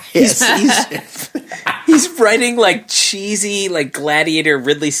Gladiator. Yes. He's writing like cheesy, like Gladiator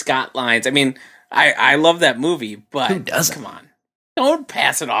Ridley Scott lines. I mean, I love that movie, but who doesn't? Come on. Don't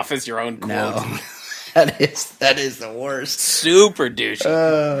pass it off as your own quote. No. That is the worst. Super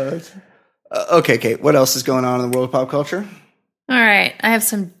douchey. Okay, Kate, what else is going on in the world of pop culture? All right, I have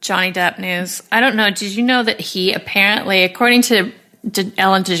some Johnny Depp news. I don't know, did you know that he apparently, according to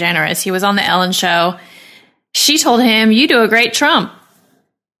Ellen DeGeneres, he was on the Ellen show. She told him, "You do a great Trump."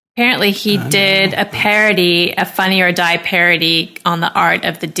 Apparently, he did a parody, a Funny or Die parody on the Art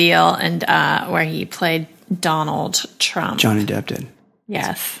of the Deal, and where he played Donald Trump. Johnny Depp did.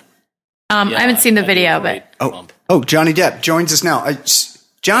 Yes. I haven't seen the video, but Johnny Depp joins us now.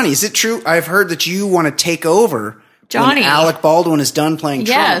 Johnny, is it true? I've heard that you want to take over Johnny. when Alec Baldwin is done playing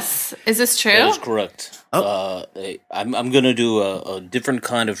Trump. Yes. Is this true? That is correct. I'm going to do a different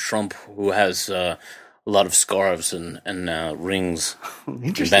kind of Trump who has a lot of scarves and rings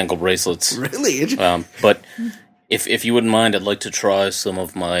and bangle bracelets. Really interesting. But if you wouldn't mind, I'd like to try some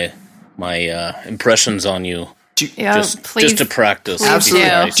of my impressions on you. Just to practice. Absolutely.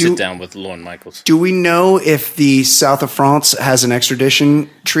 I sit down with Lorne Michaels. Do we know if the South of France has an extradition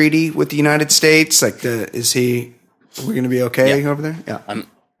treaty with the United States? Are we going to be okay over there?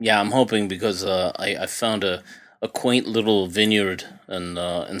 Yeah. I'm hoping, because I found a quaint little vineyard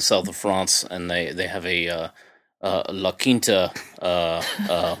in South of France, and they have a La Quinta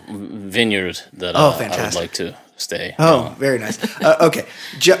vineyard that I would like to stay. Very nice. Okay,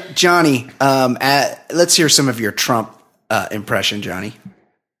 Johnny, let's hear some of your Trump impression, Johnny.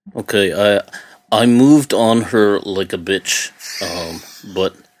 Okay, I moved on her like a bitch,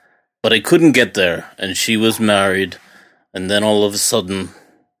 but I couldn't get there, and she was married, and then all of a sudden,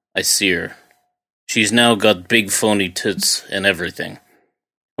 I see her. She's now got big phony tits and everything.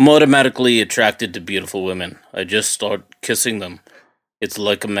 I'm automatically attracted to beautiful women. I just start kissing them. It's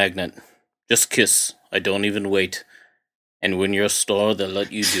like a magnet. Just kiss. I don't even wait. And when you're a star, they'll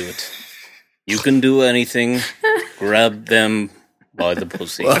let you do it. You can do anything. Grab them by the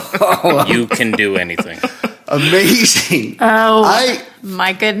pussy. You can do anything. Amazing. Oh,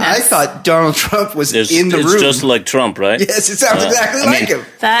 my goodness. I thought Donald Trump was in the room. It's just like Trump, right? Yes, it sounds exactly like him.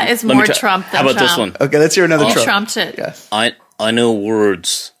 That is more Trump than Trump. How about this one? Okay, let's hear another Trump. Trumped it. Yes. I know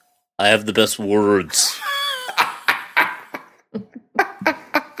words. I have the best words.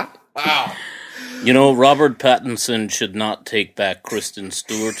 Wow. You know, Robert Pattinson should not take back Kristen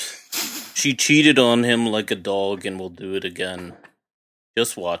Stewart. She cheated on him like a dog and will do it again.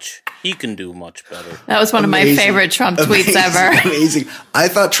 Just watch. He can do much better. That was one of my favorite Trump tweets ever. Amazing. I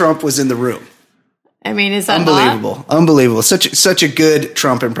thought Trump was in the room. I mean, is that unbelievable? Not? Unbelievable. Such a good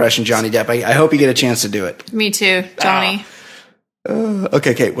Trump impression, Johnny Depp. I hope you get a chance to do it. Me too, Johnny.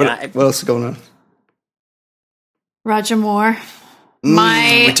 Okay, Kate. What else is going on? Roger Moore. He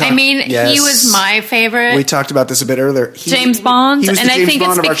was my favorite. We talked about this a bit earlier. James Bond, he was and I think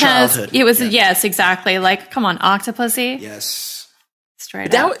Bond it's because it was. Yes, exactly. Like, come on, Octopussy. Yes,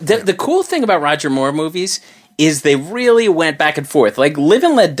 straight up. The cool thing about Roger Moore movies is they really went back and forth. Like, Live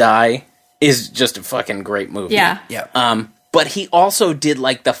and Let Die is just a fucking great movie. Yeah. But he also did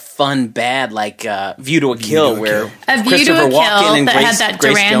like the fun bad, like View to a Kill, where Christopher Walken had that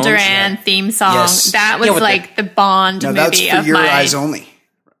Duran Duran theme song. Yes. That was like the Bond movie that's for of your my eyes only.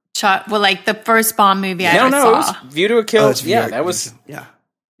 Like the first Bond movie I ever saw. It was View to a Kill. It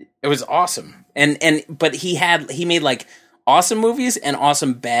was awesome. But he made like awesome movies and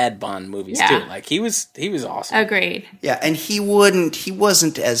awesome bad Bond movies too. Like he was awesome. Agreed. Yeah, and he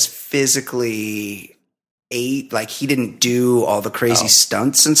wasn't as physically like he didn't do all the crazy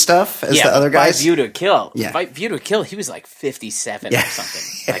stunts and stuff as the other guys. By View to a Kill. Yeah. By View to a Kill, he was like 57 or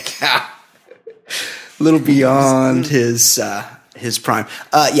something. Like a little beyond his prime.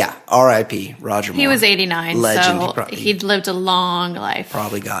 R.I.P. Roger Moore. He was 89, legend. So he'd lived a long life.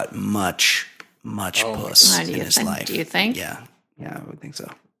 Probably got much puss in his life. Do you think? Yeah, I would think so.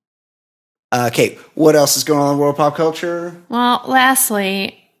 Kate, what else is going on in world pop culture? Well,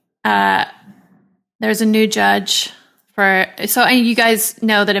 lastly, there's a new judge you guys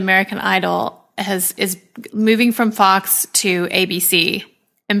know that American Idol is moving from Fox to ABC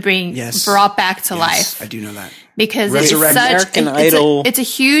and being brought back to life. I do know that. Because it's a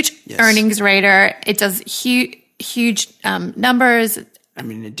huge earnings rater. It does huge numbers. I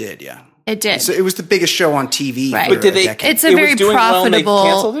mean, it did, yeah. It did. So it was the biggest show on TV. Right. For a decade. It's a very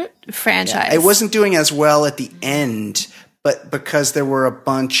profitable franchise. Yeah, it wasn't doing as well at the end, but because there were a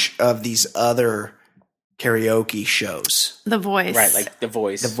bunch of these other karaoke shows. The Voice. Right, like The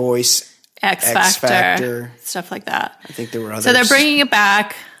Voice. X Factor. Stuff like that. I think there were others. So they're bringing it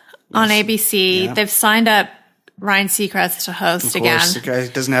back on ABC. Yeah. They've signed up Ryan Seacrest to host again. Of course, the guy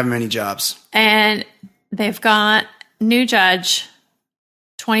doesn't have many jobs. And they've got new judge,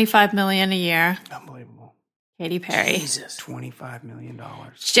 $25 million a year. Unbelievable. Katy Perry. Jesus. $25 million.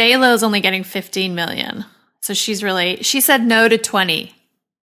 J-Lo's only getting $15 million. So she said no to 20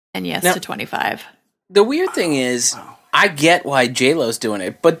 and yes to 25. The weird thing is, I get why J-Lo's doing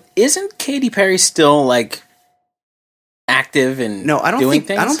it, but isn't Katy Perry still, like, active and doing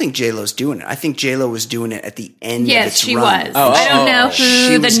things? I don't think J-Lo's doing it. I think J-Lo was doing it at the end of Yes, its she run. was. I don't know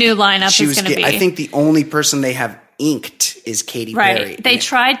who the new lineup is going to be. I think the only person they have inked is Katy Perry. Right. They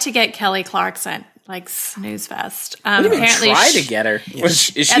tried to get Kelly Clarkson, like snooze fest. What do you mean try to get her? Is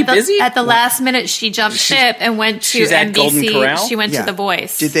she busy? At the last minute, she jumped ship and went to she's at Golden NBC. Corral? She went to The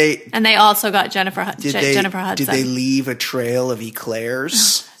Voice. And they also got Jennifer Hudson. Did they leave a trail of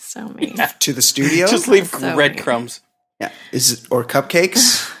eclairs so mean. to the studio? Just leave So breadcrumbs. Yeah. or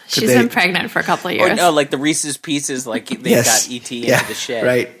cupcakes? She's been pregnant for a couple of years. Or no, like the Reese's Pieces, like they got ET into the shed.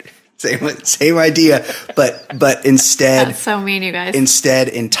 Right. Same idea, but instead, That's so mean, you guys. Instead,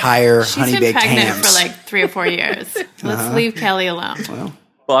 entire honey baked hams. She's been pregnant for like 3 or 4 years. Let's leave Kelly alone. Well,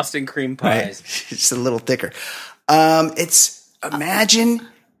 Boston cream pies. Right. It's a little thicker. Imagine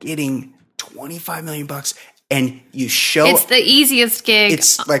getting $25 million and you show. It's the easiest gig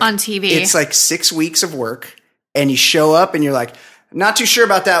on TV. It's like 6 weeks of work, and you show up and you're like, not too sure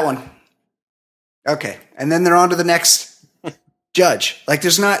about that one. Okay, and then they're on to the next judge. Like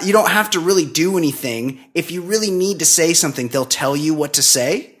you don't have to really do anything. If you really need to say something, they'll tell you what to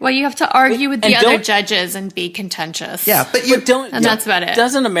say. Well, you have to argue with the other judges and be contentious. Yeah, but that's about it.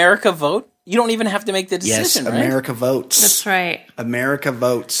 Doesn't America vote? You don't even have to make the decision, yes, right? America votes. That's right. America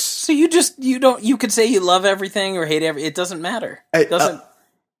votes. So you could say you love everything or hate everything. It doesn't matter. It doesn't.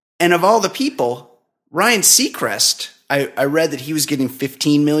 And of all the people, Ryan Seacrest, I read that he was getting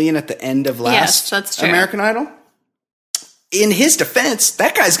 $15 million at the end of last that's true. American Idol. In his defense,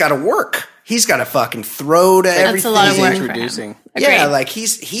 that guy's got to work. He's got to fucking throw to everything. That's a lot of work for introducing. him. Yeah, like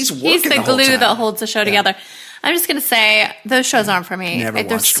he's working. He's the whole glue time. that holds the show together. I'm just going to say those shows aren't for me.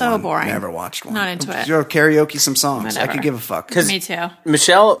 They're so boring. Never watched one. Not into it. Karaoke some songs. Whatever. I could give a fuck. Me too.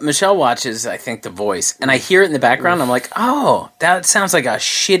 Michelle watches, I think, The Voice, and I hear it in the background. I'm like, oh, that sounds like a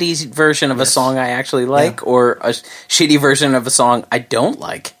shitty version of a song I actually like, or a shitty version of a song I don't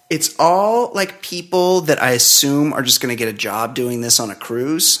like. It's all like people that I assume are just going to get a job doing this on a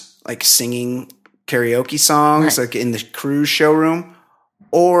cruise, like singing karaoke songs, like in the cruise showroom.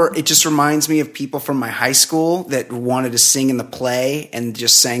 Or it just reminds me of people from my high school that wanted to sing in the play and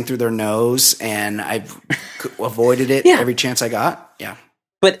just sang through their nose, and I avoided it every chance I got. Yeah.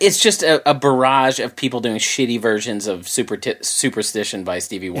 But it's just a barrage of people doing shitty versions of Superstition by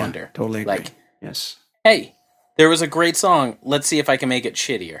Stevie Wonder. Totally agree. Like, yes. Hey, there was a great song. Let's see if I can make it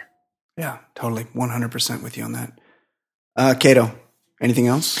shittier. Yeah, totally. 100% with you on that. Cato, anything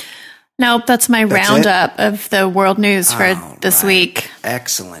else? Nope, that's my roundup of the world news for this week.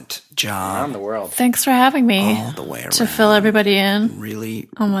 Excellent job. Around the world. Thanks for having me. All the way around. To fill everybody in really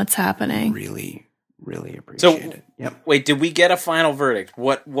on what's happening. Really, really appreciate it. Yep. Wait, did we get a final verdict?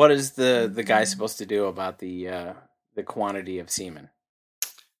 What is the guy supposed to do about the quantity of semen?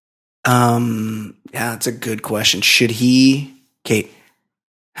 Yeah, it's a good question. Should he, Kate,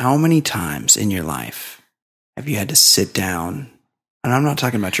 how many times in your life have you had to sit down? And I'm not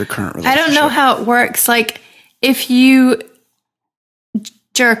talking about your current relationship. I don't know how it works. Like, if you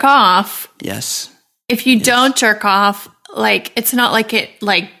jerk off. Yes. If you don't jerk off, like, it's not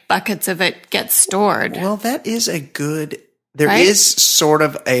like buckets of it get stored. Well, that is a good, there is sort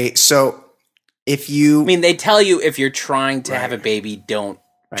of so if you. I mean, they tell you if you're trying to have a baby, don't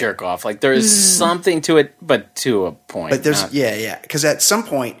jerk off. Like, there is something to it, but to a point. But there's, because at some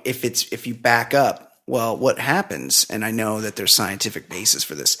point, if you back up, well, what happens, and I know that there's scientific basis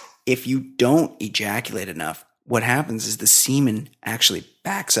for this, if you don't ejaculate enough, what happens is the semen actually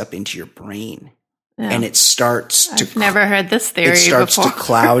backs up into your brain. Yeah. And it starts to... I've never heard this theory before. to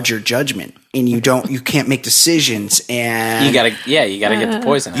cloud your judgment. And you can't make decisions, and... You gotta get the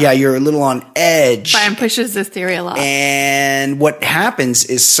poison out. Yeah, you're a little on edge. Brian pushes this theory a lot. And what happens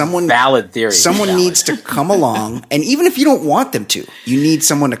is Valid theory. Someone needs to come along, and even if you don't want them to, you need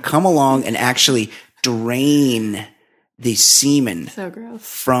someone to come along and actually drain the semen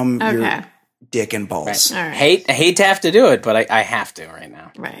from your dick and balls. Right. Right. I hate to have to do it, but I have to right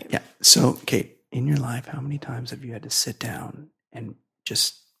now. Right. Yeah. So, Kate, in your life, how many times have you had to sit down and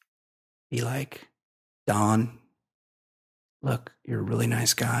just be like, Don, look, you're a really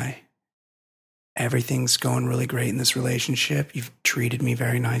nice guy. Everything's going really great in this relationship. You've treated me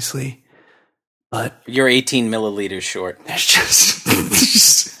very nicely. But you're 18 milliliters short. There's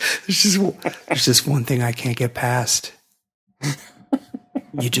just one thing I can't get past.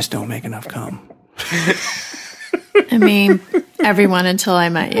 You just don't make enough cum. I mean, everyone until I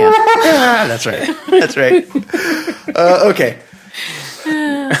met you. That's right. That's right. Okay.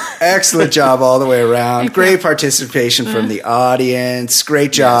 Excellent job all the way around. Great participation from the audience.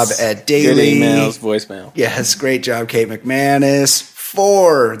 Great job at Daily. Good emails, voicemail. Yes, great job, Kate McManus.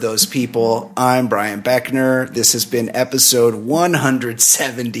 For those people, I'm Brian Beckner. This has been episode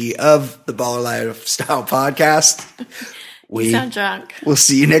 170 of the Baller Lifestyle Podcast. You sound drunk. We'll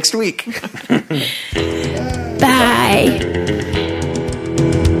see you next week. Bye.